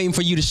and I'm waiting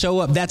for you to show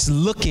up. That's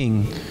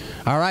looking,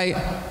 all right?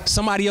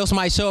 Somebody else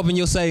might show up and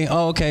you'll say,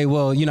 oh, okay,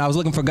 well, I was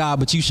looking for God,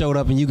 but you showed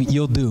up and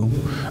you'll do,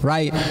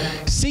 right?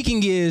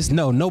 Seeking is,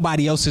 no,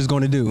 nobody else is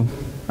going to do,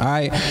 all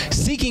right?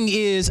 Seeking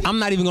is, I'm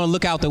not even going to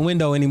look out the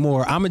window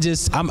anymore.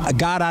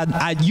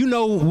 God, you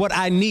know what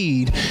I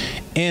need,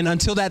 and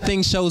until that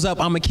thing shows up,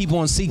 I'm going to keep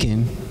on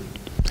seeking.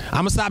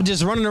 I'm going to stop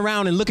just running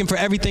around and looking for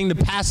everything to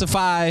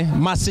pacify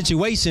my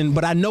situation,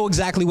 but I know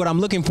exactly what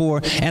I'm looking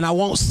for, and I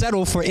won't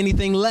settle for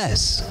anything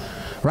less,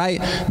 right?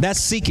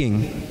 That's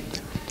seeking.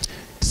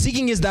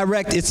 Seeking is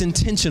direct. It's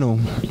intentional.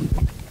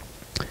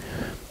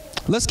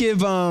 Let's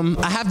give,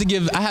 I have to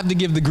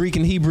give the Greek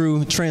and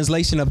Hebrew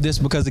translation of this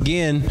because,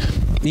 again,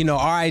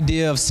 our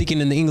idea of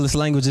seeking in the English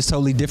language is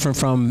totally different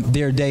from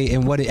their day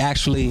and what it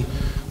actually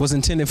was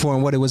intended for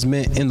and what it was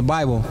meant in the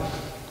Bible.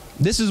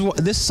 This is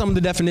some of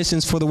the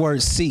definitions for the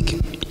word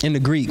seek in the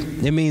Greek.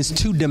 It means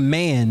to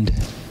demand.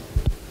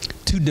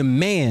 To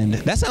demand.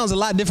 That sounds a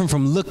lot different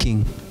from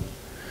looking.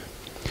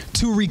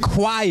 To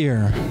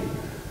require.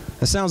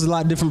 That sounds a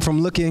lot different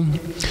from looking.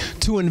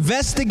 to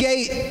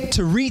investigate,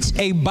 to reach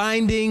a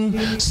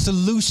binding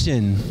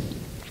solution.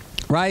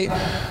 Right?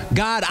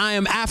 God, I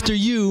am after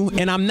you,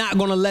 and I'm not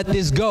going to let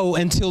this go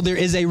until there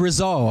is a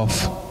resolve.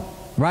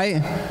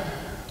 Right?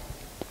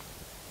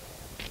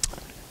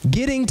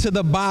 Getting to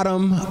the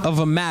bottom of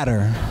a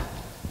matter.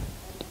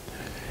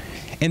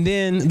 And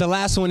then the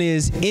last one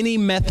is any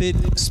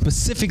method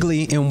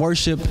specifically in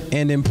worship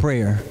and in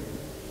prayer.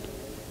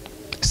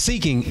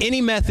 Seeking any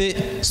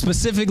method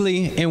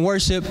specifically in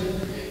worship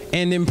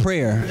and in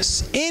prayer.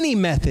 Any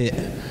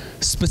method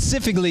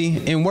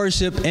specifically in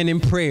worship and in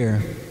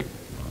prayer.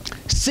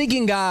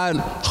 Seeking God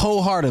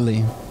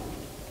wholeheartedly.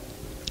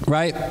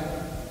 Right?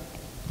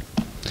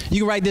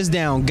 You can write this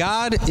down.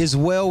 God is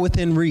well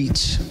within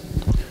reach,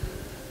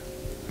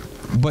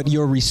 but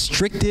you're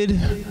restricted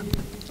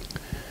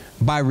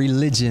by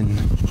religion.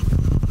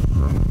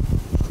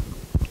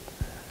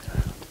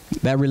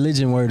 That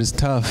religion word is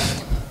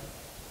tough.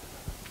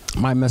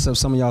 Might mess up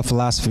some of y'all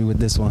philosophy with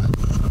this one.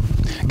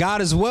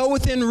 God is well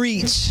within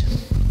reach,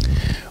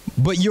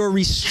 but you're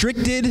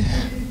restricted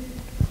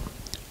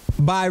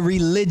by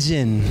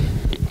religion.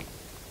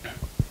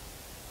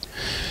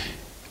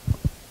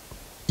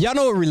 Y'all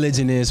know what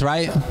religion is,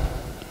 right?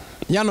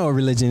 Y'all know what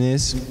religion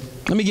is.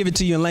 Let me give it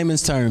to you in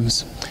layman's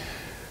terms.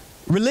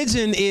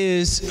 Religion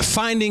is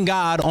finding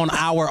God on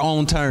our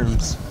own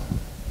terms.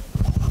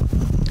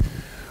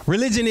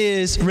 Religion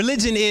is,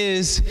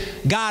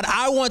 God,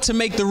 I want to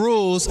make the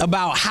rules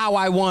about how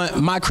I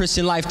want my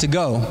Christian life to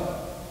go,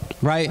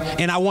 right?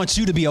 And I want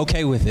you to be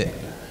okay with it.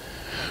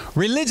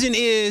 Religion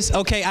is,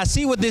 okay, I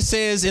see what this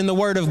says in the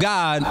Word of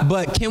God,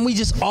 but can we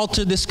just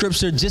alter the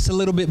scripture just a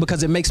little bit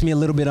because it makes me a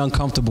little bit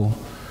uncomfortable,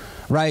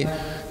 right?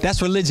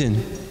 That's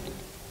religion.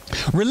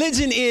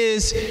 Religion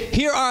is,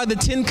 here are the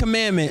 10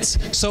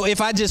 commandments, so if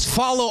I just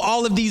follow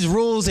all of these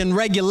rules and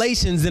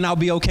regulations, then I'll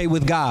be okay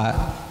with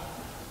God.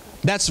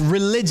 That's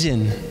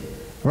religion,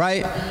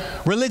 right?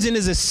 Religion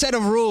is a set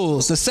of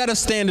rules, a set of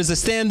standards,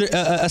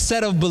 a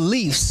set of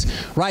beliefs,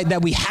 right,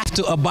 that we have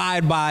to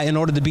abide by in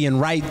order to be in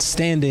right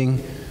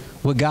standing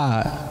with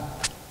God.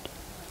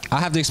 I'll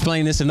have to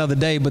explain this another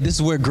day, but this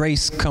is where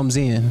grace comes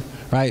in,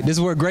 right? This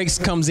is where grace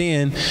comes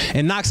in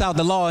and knocks out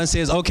the law and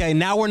says, okay,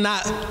 now we're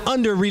not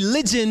under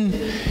religion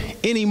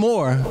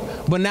anymore,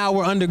 but now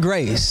we're under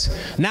grace.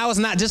 Now it's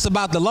not just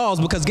about the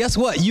laws, because guess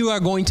what? You are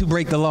going to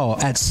break the law.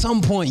 At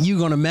some point, you're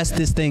going to mess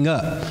this thing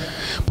up.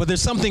 But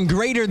there's something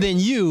greater than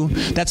you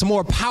that's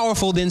more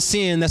powerful than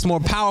sin, that's more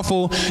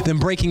powerful than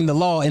breaking the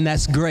law, and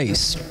that's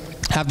grace.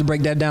 Have to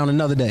break that down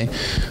another day.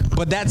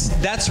 But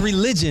that's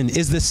religion,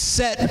 is the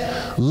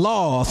set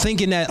law,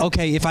 thinking that,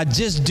 okay, if I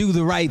just do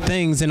the right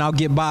things, then I'll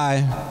get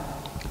by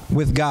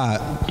with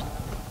God.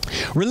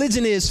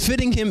 Religion is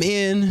fitting him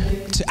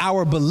in to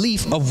our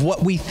belief of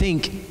what we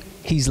think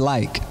he's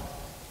like.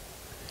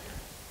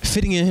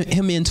 Fitting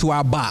him into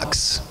our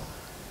box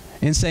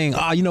and saying,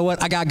 oh, you know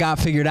what? I got God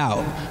figured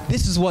out.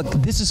 This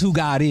is who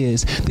God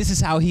is. This is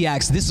how he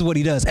acts. This is what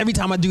he does. Every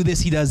time I do this,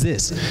 he does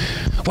this.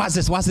 Watch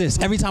this, watch this.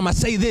 Every time I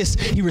say this,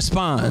 he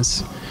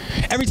responds.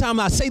 Every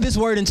time I say this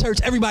word in church,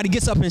 everybody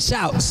gets up and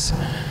shouts.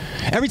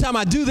 Every time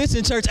I do this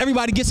in church,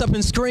 everybody gets up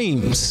and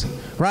screams,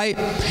 right?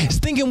 It's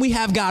thinking we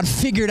have God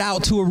figured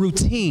out to a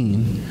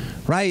routine,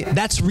 right?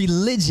 That's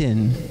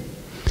religion,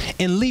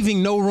 and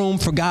leaving no room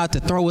for God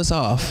to throw us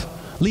off.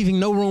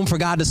 Leaving no room for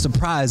God to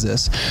surprise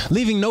us.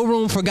 Leaving no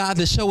room for God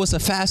to show us a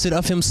facet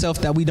of himself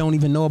that we don't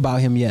even know about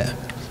him yet,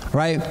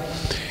 right?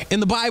 In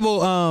the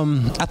Bible,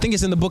 I think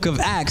it's in the book of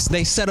Acts,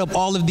 they set up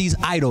all of these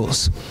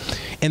idols,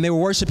 and they were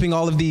worshiping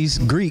all of these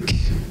Greek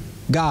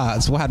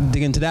gods. We'll have to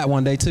dig into that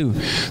one day too.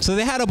 So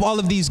they had up all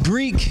of these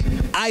Greek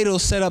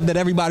idols set up that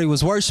everybody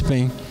was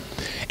worshiping,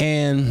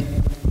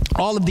 and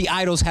all of the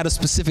idols had a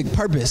specific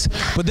purpose.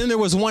 But then there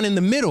was one in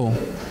the middle.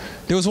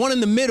 There was one in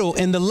the middle,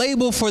 and the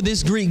label for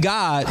this Greek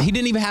god, he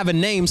didn't even have a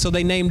name, so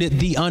they named it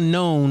the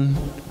unknown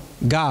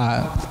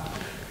God.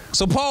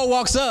 So Paul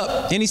walks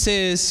up and he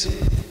says,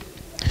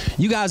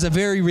 you guys are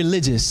very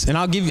religious. And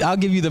I'll give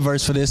you the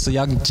verse for this so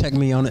y'all can check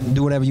me on it and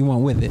do whatever you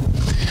want with it.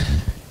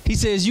 He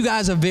says, you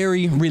guys are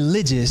very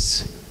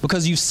religious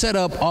because you set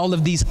up all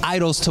of these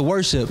idols to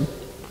worship.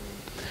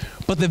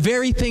 But the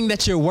very thing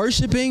that you're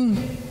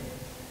worshiping,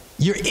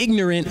 you're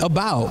ignorant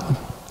about.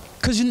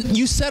 Because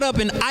you set up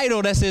an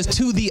idol that says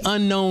to the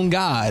unknown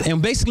God.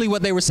 And basically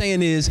what they were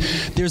saying is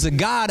there's a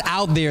God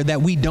out there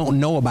that we don't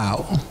know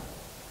about.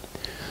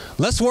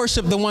 Let's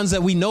worship the ones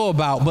that we know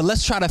about, but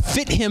let's try to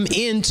fit him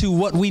into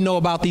what we know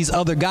about these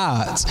other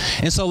gods.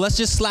 And so let's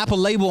just slap a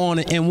label on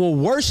it and we'll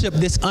worship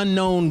this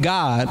unknown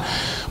God.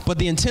 But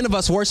the intent of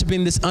us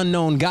worshiping this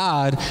unknown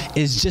God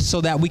is just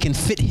so that we can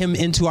fit him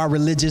into our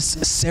religious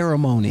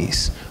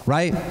ceremonies,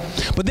 right?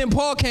 But then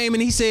Paul came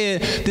and he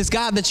said, this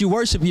God that you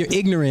worship, you're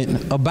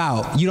ignorant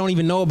about. You don't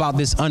even know about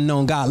this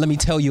unknown God. Let me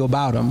tell you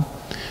about him.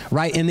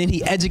 Right? And then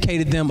he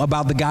educated them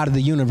about the God of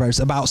the universe,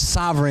 about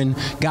sovereign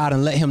God,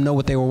 and let him know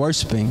what they were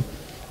worshiping,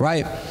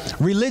 right?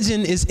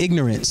 Religion is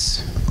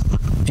ignorance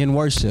in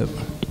worship.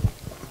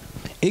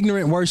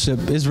 Ignorant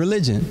worship is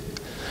religion.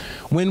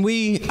 I'm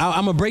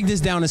gonna break this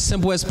down as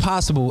simple as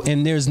possible,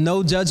 and there's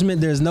no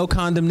judgment, there's no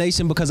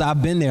condemnation, because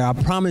I've been there, I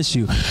promise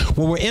you.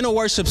 When we're in a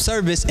worship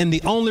service and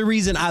the only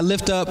reason I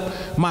lift up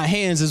my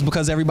hands is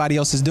because everybody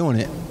else is doing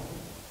it.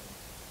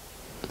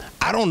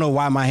 I don't know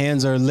why my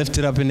hands are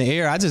lifted up in the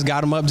air. I just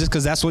got them up just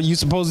because that's what you're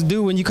supposed to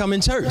do when you come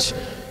in church.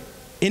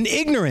 In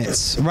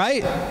ignorance,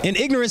 right? In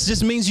ignorance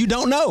just means you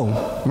don't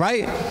know,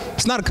 right?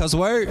 It's not a cuss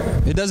word.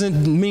 It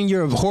doesn't mean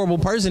you're a horrible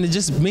person. It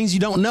just means you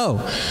don't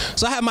know.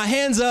 So I have my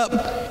hands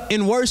up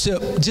in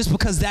worship just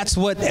because that's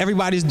what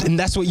and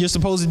that's what you're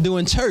supposed to do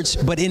in church,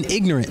 but in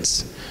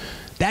ignorance.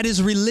 That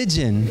is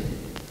religion,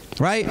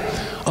 right?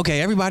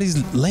 Okay,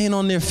 everybody's laying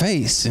on their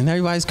face and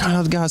everybody's crying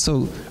out to God. So,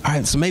 all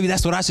right, so maybe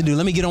that's what I should do.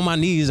 Let me get on my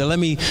knees, or let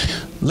me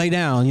lay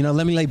down,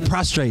 let me lay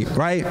prostrate,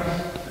 right?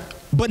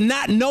 But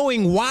not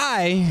knowing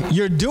why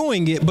you're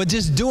doing it, but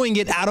just doing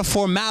it out of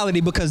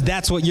formality because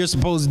that's what you're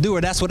supposed to do,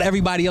 or that's what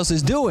everybody else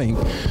is doing.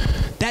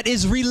 That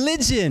is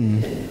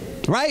religion,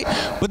 right?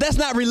 But that's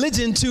not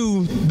religion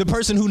to the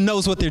person who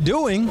knows what they're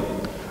doing,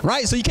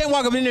 right? So you can't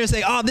walk up in there and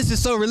say, oh, this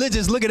is so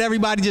religious. Look at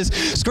everybody just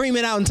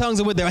screaming out in tongues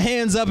and with their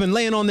hands up and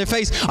laying on their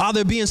face. Oh,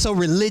 they're being so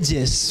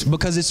religious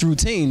because it's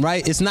routine,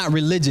 right? It's not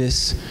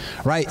religious,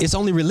 right? It's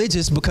only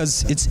religious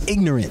because it's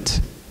ignorant,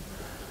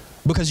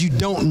 because you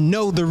don't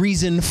know the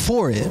reason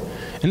for it.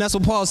 And that's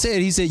what Paul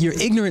said. He said, you're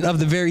ignorant of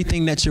the very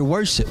thing that you're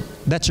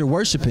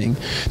worshiping.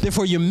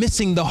 Therefore, you're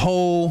missing the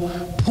whole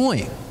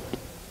point.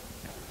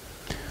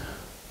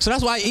 So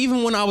that's why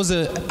even when I was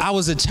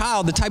a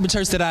child, the type of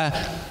church that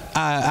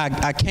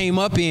I came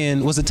up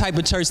in was a type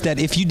of church that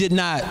if you did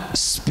not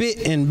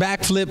spit and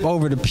backflip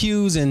over the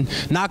pews and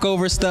knock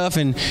over stuff,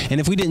 and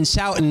if we didn't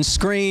shout and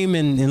scream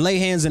and lay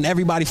hands and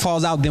everybody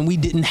falls out, then we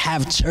didn't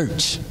have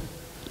church,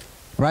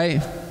 right?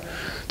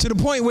 To the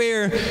point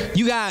where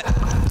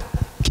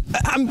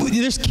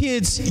there's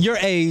kids your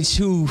age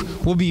who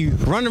will be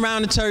running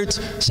around the church,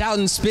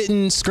 shouting,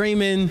 spitting,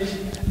 screaming,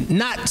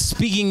 not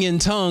speaking in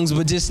tongues,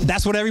 but just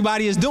that's what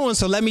everybody is doing.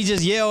 So let me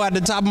just yell at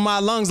the top of my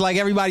lungs like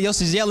everybody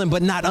else is yelling,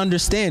 but not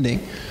understanding.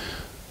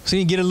 So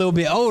you get a little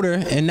bit older,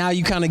 and now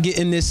you kind of get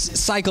in this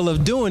cycle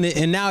of doing it,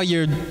 and now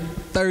you're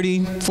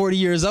 30, 40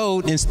 years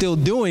old and still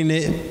doing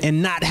it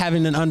and not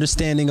having an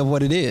understanding of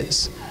what it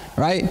is,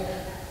 right?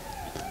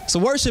 So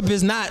worship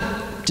is not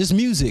just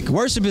music.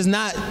 Worship is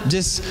not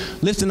just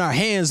lifting our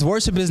hands.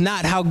 Worship is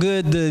not how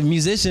good the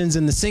musicians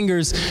and the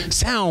singers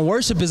sound.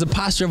 Worship is a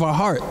posture of our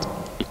heart.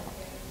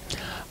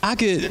 I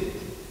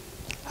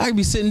could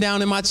be sitting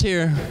down in my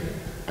chair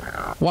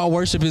while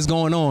worship is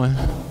going on.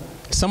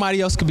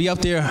 Somebody else could be up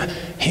there,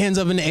 hands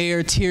up in the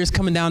air, tears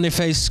coming down their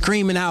face,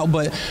 screaming out,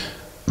 but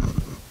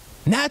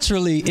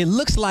naturally, it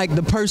looks like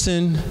the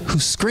person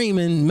who's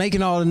screaming,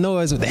 making all the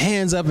noise with their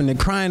hands up and they're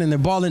crying and they're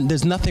bawling,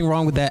 there's nothing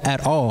wrong with that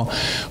at all.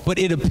 But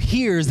it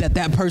appears that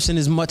that person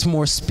is much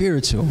more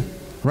spiritual,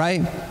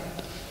 right?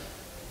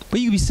 But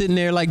you could be sitting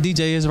there like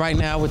DJ is right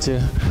now with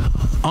your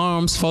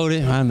arms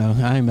folded. I know,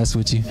 I ain't messing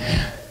with you.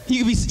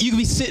 You could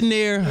be sitting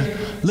there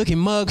looking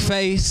mug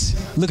face,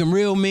 looking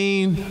real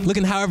mean,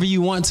 looking however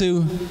you want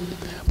to.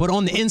 But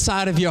on the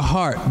inside of your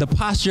heart, the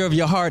posture of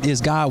your heart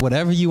is, God,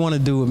 whatever you want to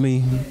do with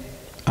me,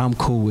 I'm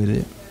cool with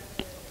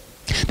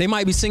it. They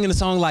might be singing a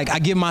song like, I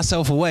give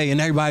myself away,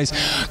 and everybody's,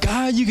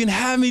 God, you can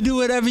have me do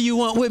whatever you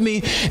want with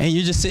me. And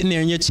you're just sitting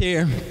there in your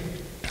chair,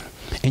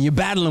 and you're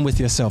battling with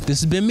yourself.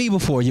 This has been me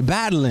before. You're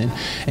battling,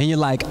 and you're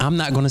like, I'm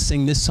not going to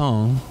sing this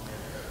song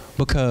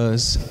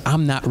because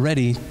I'm not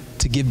ready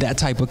to give that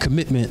type of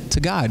commitment to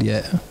God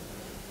yet.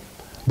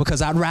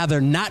 Because I'd rather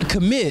not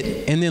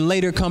commit and then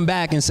later come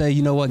back and say,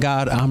 you know what,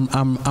 God,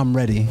 I'm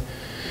ready,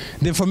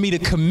 than for me to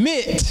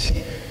commit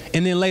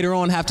and then later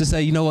on have to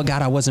say, you know what,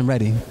 God, I wasn't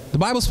ready. The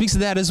Bible speaks to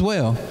that as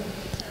well.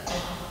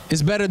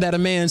 It's better that a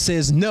man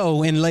says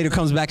no and later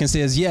comes back and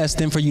says yes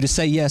than for you to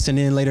say yes and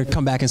then later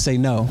come back and say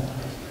no,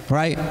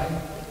 right?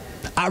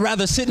 I'd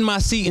rather sit in my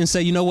seat and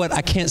say, you know what,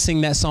 I can't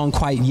sing that song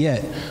quite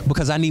yet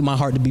because I need my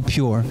heart to be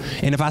pure.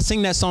 And if I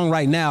sing that song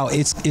right now,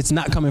 it's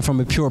not coming from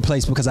a pure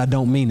place because I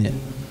don't mean it.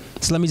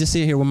 So let me just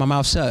sit here with my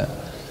mouth shut.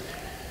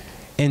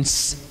 And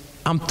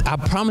I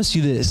promise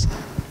you this.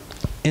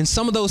 In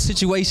some of those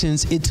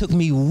situations, it took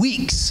me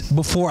weeks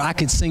before I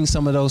could sing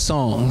some of those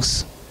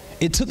songs.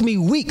 It took me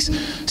weeks,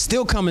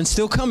 still coming,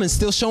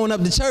 still showing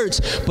up to church,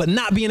 but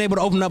not being able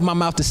to open up my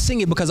mouth to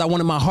sing it because I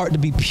wanted my heart to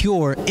be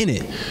pure in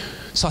it.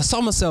 So I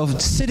saw myself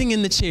sitting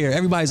in the chair,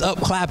 everybody's up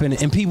clapping,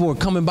 and people were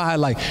coming by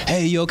like,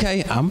 hey, you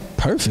okay? I'm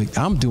perfect,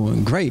 I'm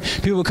doing great.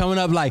 People were coming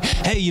up like,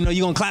 hey, you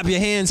gonna clap your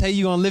hands? Hey,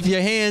 you gonna lift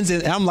your hands?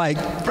 And I'm like,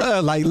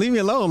 bro, like, leave me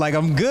alone, like,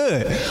 I'm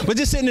good. But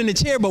just sitting in the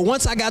chair, but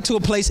once I got to a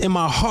place in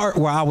my heart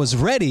where I was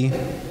ready,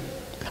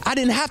 I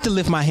didn't have to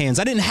lift my hands.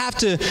 I didn't have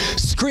to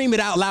scream it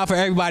out loud for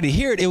everybody to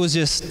hear it. It was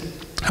just,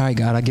 all right,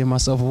 God, I give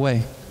myself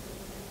away.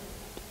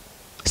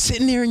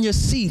 Sitting there in your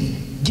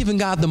seat, giving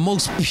God the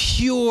most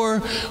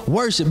pure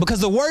worship,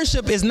 because the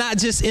worship is not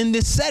just in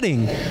this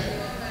setting,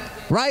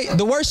 right?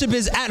 The worship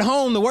is at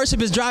home. The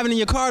worship is driving in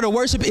your car. The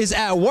worship is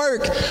at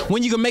work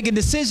when you can make a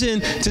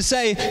decision to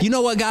say, you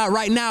know what, God,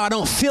 right now I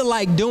don't feel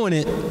like doing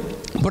it,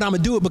 but I'm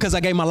gonna do it because I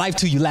gave my life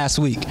to you last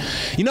week.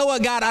 You know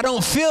what, God, I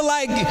don't feel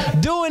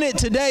like doing it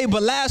today,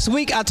 but last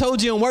week I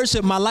told you in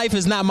worship, my life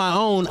is not my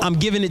own, I'm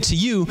giving it to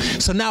you,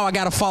 so now I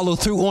gotta follow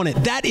through on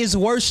it. That is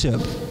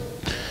worship,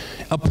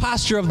 a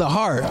posture of the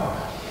heart.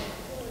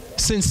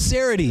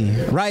 Sincerity,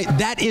 right?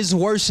 That is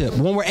worship.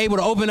 When we're able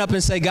to open up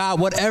and say, God,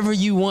 whatever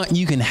you want,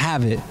 you can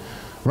have it,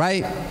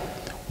 right?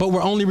 But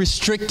we're only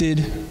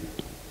restricted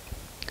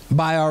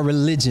by our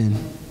religion.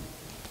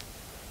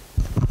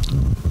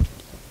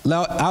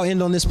 I'll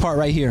end on this part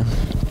right here.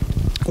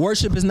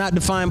 Worship is not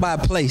defined by a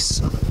place.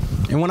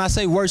 And when I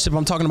say worship,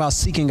 I'm talking about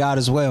seeking God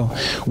as well.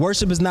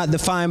 Worship is not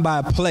defined by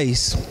a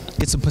place.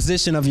 It's a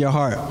position of your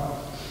heart.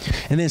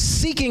 And then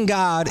seeking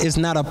God is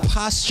not a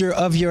posture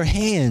of your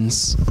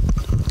hands,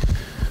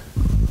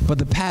 but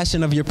the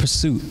passion of your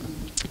pursuit.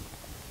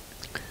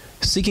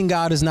 Seeking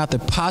God is not the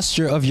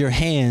posture of your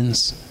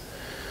hands,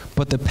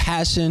 but the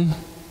passion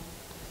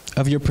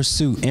of your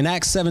pursuit. In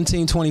Acts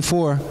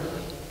 17:24,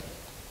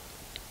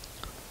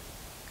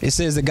 it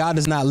says that God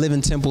does not live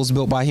in temples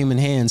built by human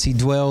hands. He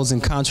dwells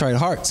in contrite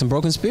hearts and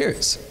broken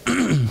spirits.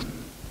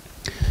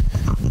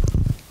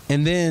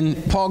 And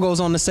then Paul goes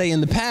on to say,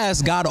 in the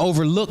past, God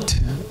overlooked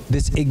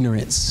this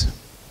ignorance,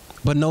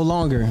 but no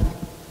longer.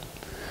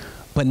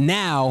 But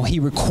now he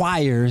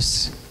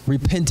requires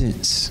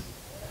repentance.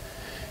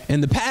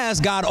 In the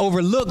past, God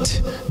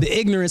overlooked the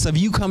ignorance of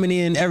you coming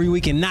in every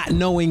week and not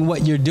knowing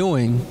what you're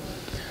doing.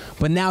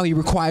 But now he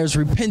requires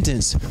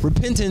repentance.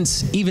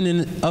 Repentance, even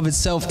in of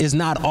itself, is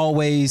not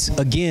always,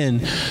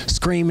 again,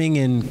 screaming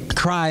and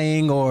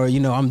crying or,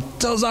 I'm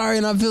so sorry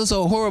and I feel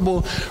so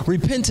horrible.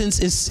 Repentance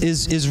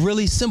is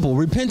really simple.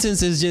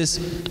 Repentance is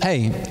just,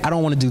 hey, I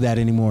don't want to do that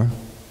anymore,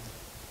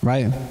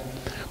 right?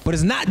 But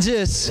it's not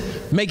just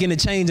making a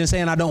change and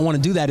saying I don't want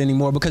to do that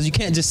anymore, because you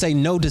can't just say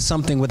no to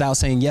something without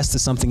saying yes to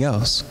something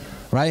else,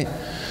 right?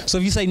 So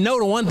if you say no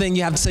to one thing,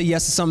 you have to say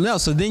yes to something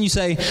else. So then you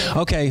say,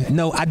 okay,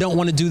 no, I don't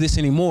want to do this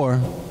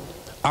anymore.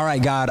 All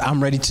right, God,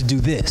 I'm ready to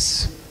do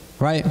this,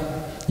 right?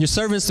 You're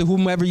servants to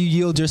whomever you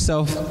yield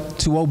yourself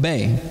to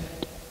obey.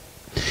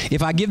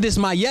 If I give this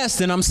my yes,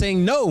 then I'm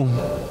saying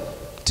no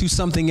to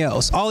something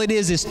else. All it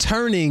is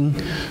turning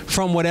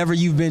from whatever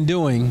you've been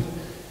doing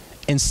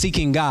and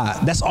seeking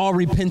God. That's all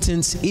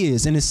repentance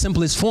is in its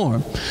simplest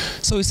form.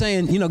 So he's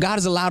saying, God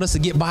has allowed us to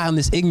get by on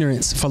this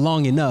ignorance for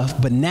long enough,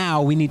 but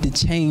now we need to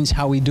change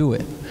how we do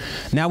it.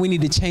 Now we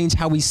need to change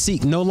how we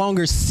seek. No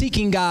longer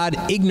seeking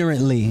God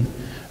ignorantly,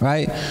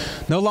 right?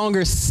 No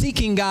longer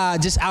seeking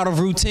God just out of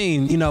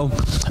routine.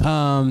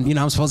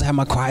 I'm supposed to have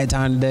my quiet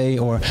time today,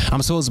 or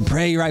I'm supposed to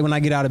pray right when I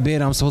get out of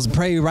bed. I'm supposed to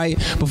pray right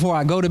before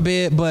I go to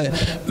bed.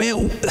 But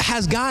man,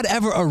 has God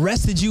ever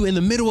arrested you in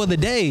the middle of the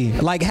day?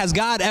 Like, has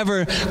God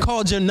ever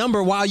called your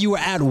number while you were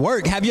at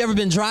work? Have you ever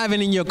been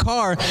driving in your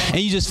car and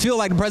you just feel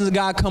like the presence of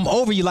God come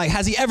over you? Like,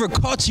 has he ever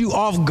caught you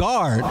off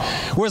guard?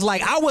 Where it's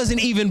like, I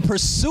wasn't even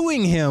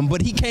pursuing him,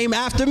 but he came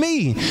after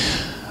me.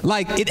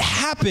 Like, it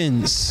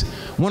happens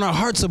when our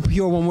hearts are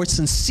pure, when we're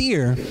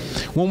sincere,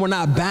 when we're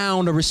not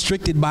bound or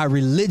restricted by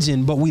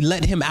religion, but we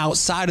let him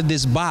outside of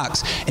this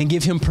box and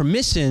give him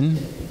permission.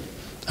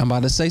 I'm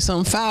about to say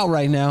something foul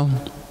right now.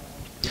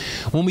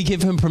 When we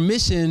give him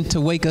permission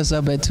to wake us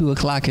up at 2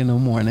 o'clock in the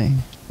morning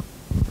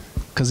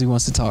because he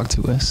wants to talk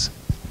to us.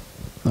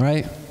 All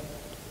right?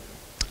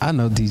 I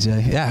know,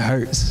 DJ, that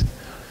hurts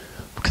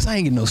because I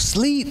ain't getting no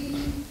sleep.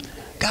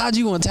 God,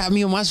 you want to tap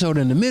me on my shoulder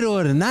in the middle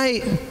of the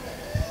night?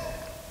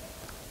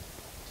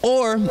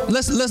 Or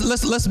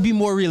let's be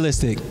more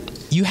realistic.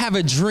 You have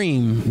a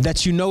dream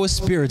that you know is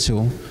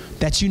spiritual,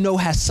 that you know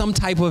has some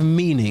type of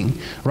meaning,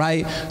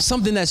 right?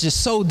 Something that's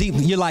just so deep,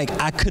 you're like,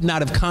 I could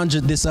not have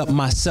conjured this up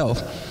myself.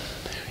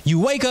 You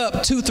wake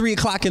up 2, 3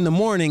 o'clock in the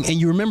morning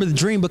and you remember the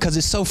dream because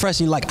it's so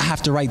fresh and you're like, I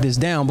have to write this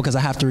down because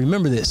I have to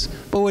remember this.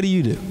 But what do?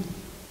 You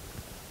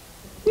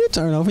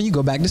turn over and you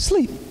go back to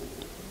sleep.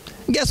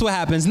 And guess what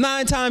happens?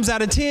 9 times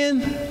out of 10,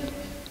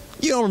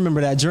 you don't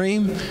remember that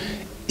dream.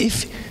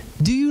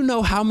 Do you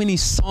know how many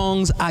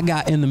songs I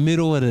got in the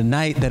middle of the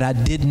night that I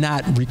did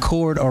not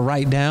record or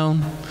write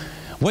down?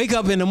 Wake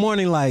up in the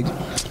morning like,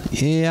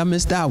 yeah, I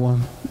missed that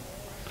one.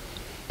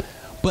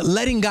 But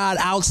letting God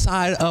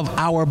outside of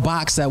our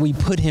box that we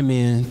put him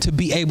in to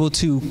be able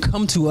to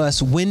come to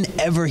us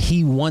whenever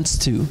he wants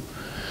to,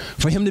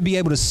 for him to be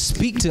able to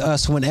speak to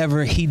us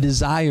whenever he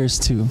desires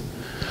to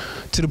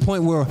the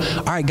point where,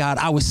 all right, God,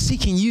 I was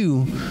seeking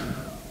you,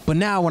 but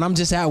now when I'm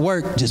just at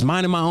work, just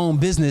minding my own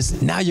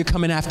business, now you're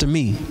coming after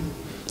me,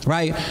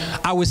 right?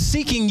 I was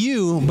seeking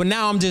you, but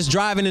now I'm just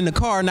driving in the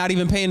car, not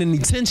even paying any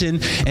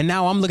attention, and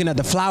now I'm looking at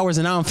the flowers,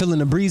 and now I'm feeling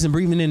the breeze and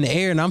breathing in the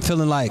air, and I'm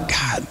feeling like,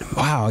 God,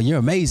 wow, you're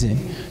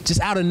amazing.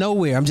 Just out of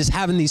nowhere, I'm just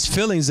having these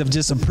feelings of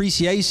just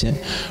appreciation,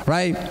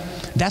 right?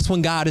 That's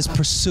when God is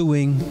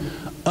pursuing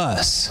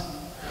us,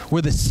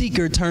 where the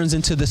seeker turns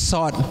into the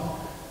sought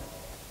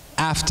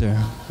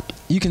after.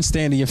 You can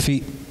stand to your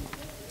feet.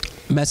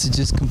 Message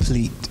is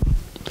complete.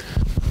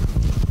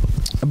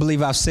 I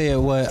believe I've said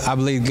what I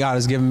believe God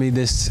has given me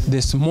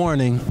this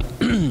morning.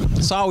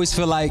 So I always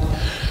feel like,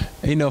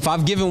 if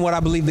I've given what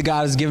I believe that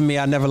God has given me,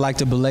 I never like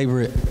to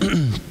belabor it.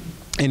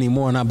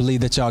 anymore, and I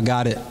believe that y'all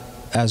got it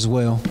as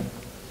well.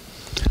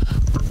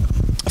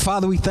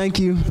 Father, we thank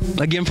you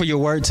again for your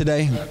word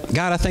today.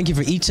 God, I thank you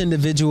for each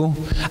individual.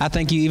 I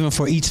thank you even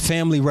for each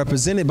family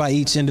represented by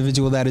each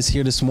individual that is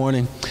here this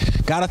morning.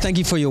 God, I thank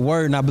you for your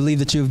word, and I believe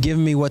that you have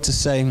given me what to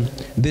say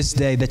this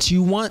day, that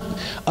you want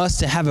us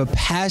to have a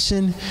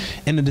passion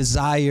and a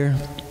desire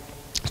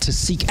to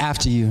seek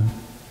after you.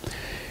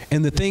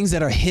 And the things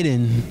that are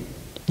hidden,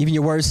 even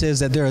your word says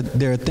that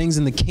there are things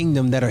in the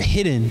kingdom that are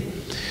hidden,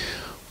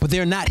 but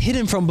they're not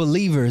hidden from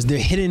believers, they're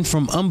hidden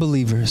from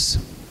unbelievers.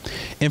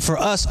 And for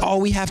us,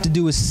 all we have to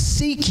do is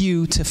seek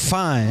you to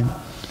find.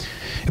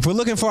 If we're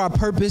looking for our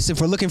purpose, if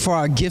we're looking for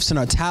our gifts and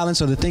our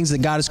talents or the things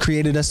that God has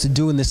created us to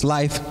do in this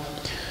life,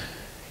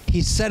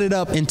 he set it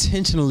up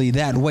intentionally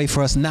that way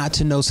for us not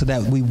to know, so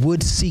that we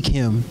would seek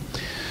him,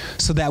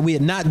 so that we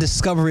had not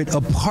discover it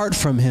apart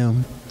from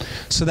him,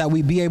 so that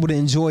we be able to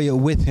enjoy it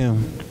with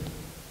him.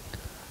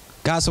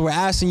 God, so we're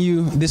asking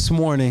you this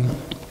morning,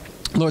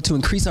 Lord, to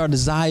increase our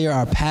desire,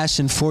 our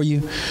passion for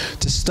you,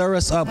 to stir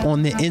us up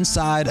on the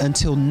inside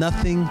until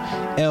nothing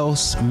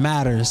else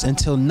matters,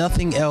 until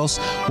nothing else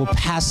will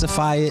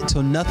pacify it,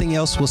 till nothing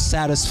else will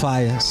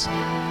satisfy us.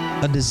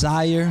 A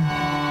desire,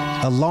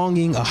 a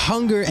longing, a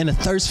hunger, and a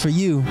thirst for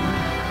you.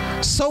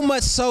 So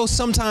much so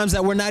sometimes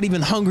that we're not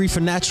even hungry for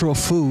natural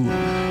food,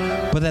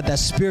 but that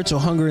spiritual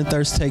hunger and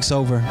thirst takes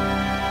over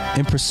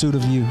in pursuit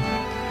of you.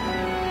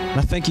 And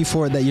I thank you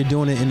for it, that you're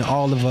doing it in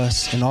all of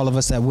us, and all of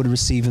us that would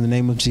receive. In the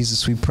name of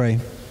Jesus, we pray.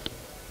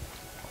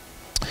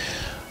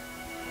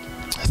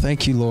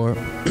 Thank you, Lord.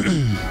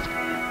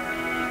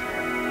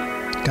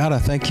 God, I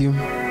thank you.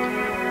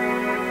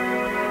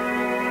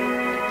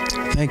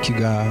 Thank you,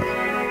 God.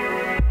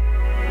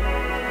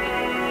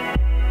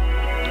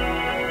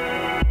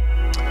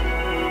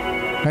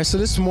 All right, so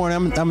this morning,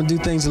 I'm going to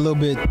do things a little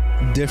bit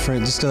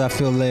different, just because I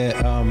feel led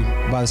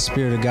by the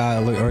Spirit of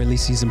God, or at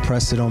least he's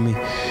impressed it on me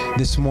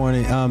this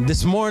morning.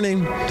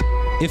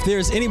 If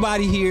there's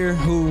anybody here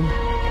who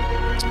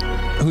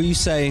you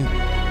say,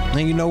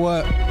 man, you know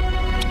what?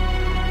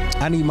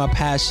 I need my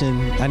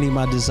passion. I need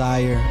my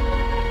desire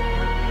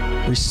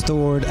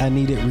restored. I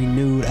need it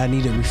renewed. I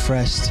need it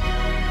refreshed.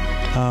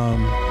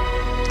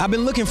 I've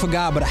been looking for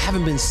God, but I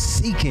haven't been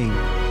seeking.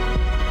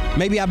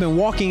 Maybe I've been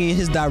walking in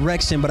his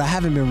direction, but I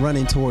haven't been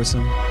running towards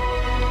him.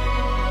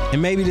 And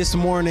maybe this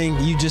morning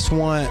you just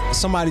want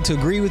somebody to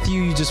agree with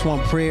you. You just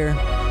want prayer,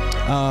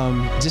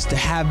 just to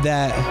have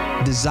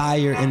that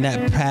desire and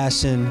that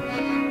passion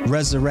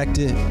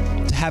resurrected,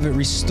 to have it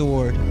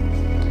restored,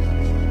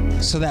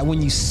 so that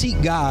when you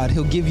seek God,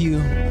 he'll give you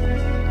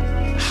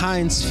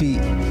hinds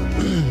feet.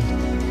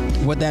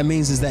 What that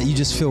means is that you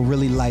just feel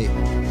really light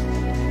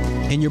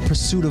in your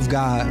pursuit of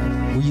God,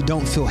 where you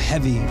don't feel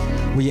heavy,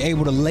 where you're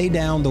able to lay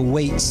down the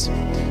weights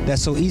that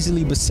so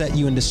easily beset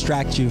you and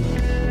distract you,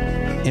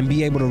 and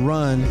be able to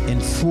run in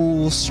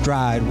full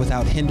stride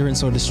without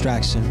hindrance or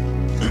distraction.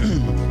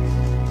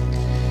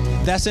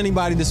 If that's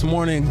anybody this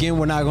morning, again,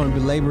 we're not going to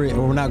belabor it,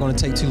 or we're not going to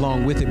take too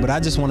long with it, but I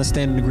just want to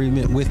stand in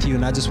agreement with you,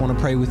 and I just want to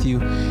pray with you.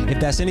 If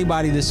that's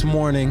anybody this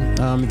morning,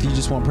 if you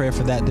just want prayer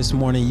for that this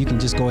morning, you can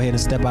just go ahead and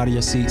step out of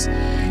your seats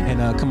and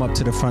come up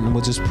to the front, and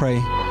we'll just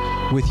pray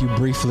with you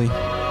briefly.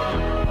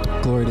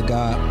 Glory to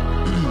God.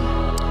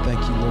 Thank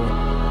you, Lord.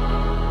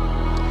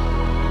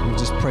 We'll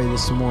just pray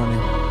this morning.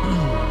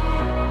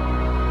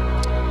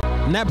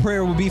 And that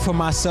prayer will be for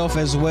myself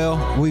as well.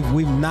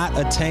 We've not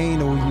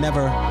attained, or we've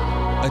never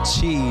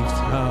achieved,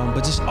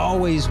 but just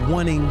always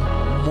wanting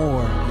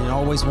more, and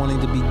always wanting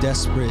to be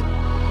desperate,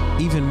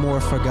 even more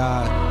for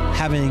God,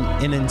 having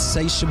an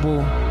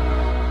insatiable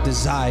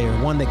desire,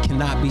 one that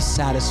cannot be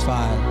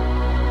satisfied.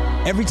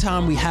 Every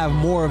time we have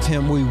more of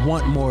him, we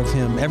want more of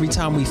him. Every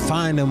time we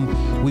find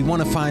him, we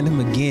want to find him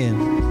again.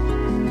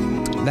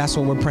 That's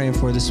what we're praying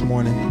for this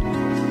morning.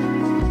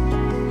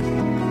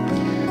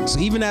 So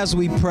even as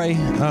we pray,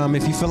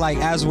 if you feel like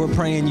as we're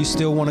praying you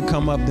still want to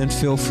come up, then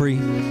feel free.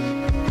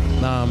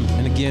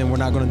 And again, we're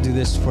not going to do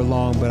this for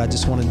long, but I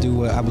just want to do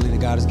what I believe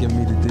that God has given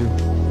me to do,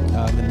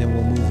 and then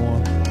we'll move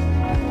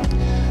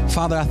on.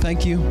 Father, I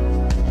thank you.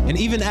 And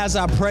even as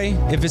I pray,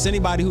 if it's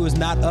anybody who is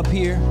not up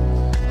here,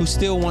 who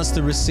still wants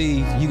to receive,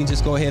 you can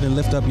just go ahead and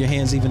lift up your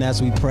hands even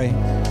as we pray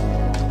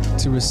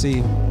to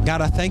receive. God,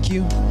 I thank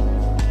you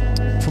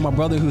for my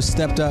brother who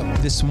stepped up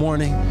this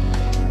morning.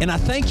 And I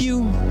thank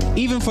you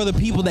even for the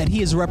people that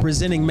he is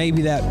representing,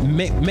 maybe that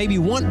maybe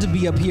want to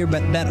be up here,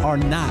 but that are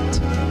not.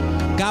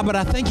 God, but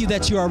I thank you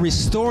that you are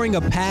restoring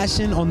a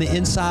passion on the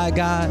inside,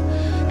 God.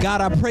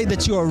 God, I pray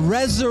that you are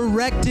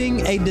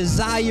resurrecting a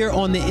desire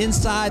on the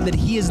inside that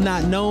he has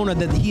not known or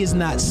that he has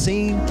not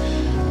seen.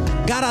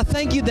 God, I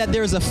thank you that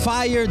there's a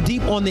fire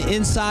deep on the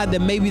inside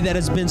that maybe that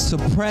has been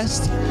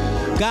suppressed.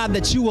 God,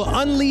 that you will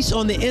unleash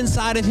on the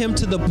inside of him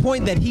to the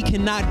point that he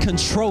cannot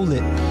control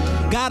it.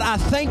 God, I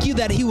thank you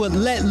that he would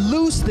let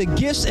loose the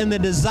gifts and the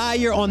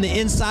desire on the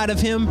inside of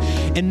him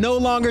and no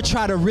longer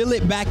try to reel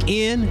it back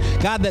in.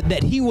 God,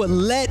 that he would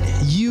let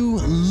you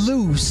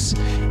loose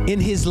in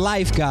his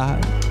life,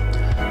 God.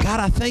 God,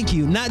 I thank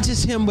you, not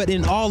just him, but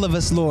in all of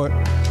us, Lord.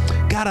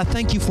 God, I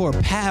thank you for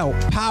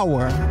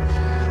power.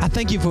 I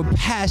thank you for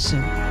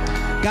passion.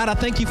 God, I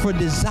thank you for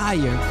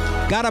desire.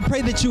 God, I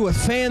pray that you would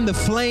fan the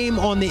flame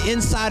on the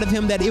inside of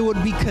him, that it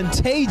would be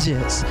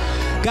contagious.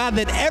 God,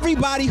 that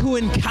everybody who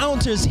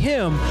encounters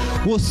him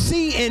will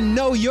see and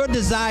know your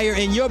desire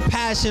and your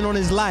passion on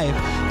his life.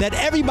 That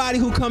everybody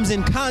who comes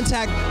in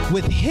contact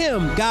with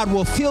him, God,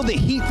 will feel the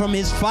heat from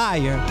his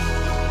fire.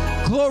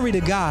 Glory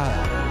to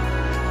God.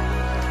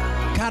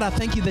 God, I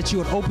thank you that you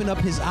would open up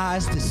his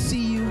eyes to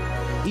see you,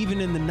 even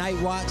in the night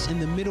watch, in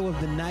the middle of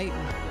the night.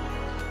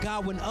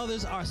 God, when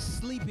others are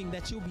sleeping,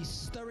 that you'll be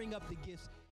stirring up the gifts.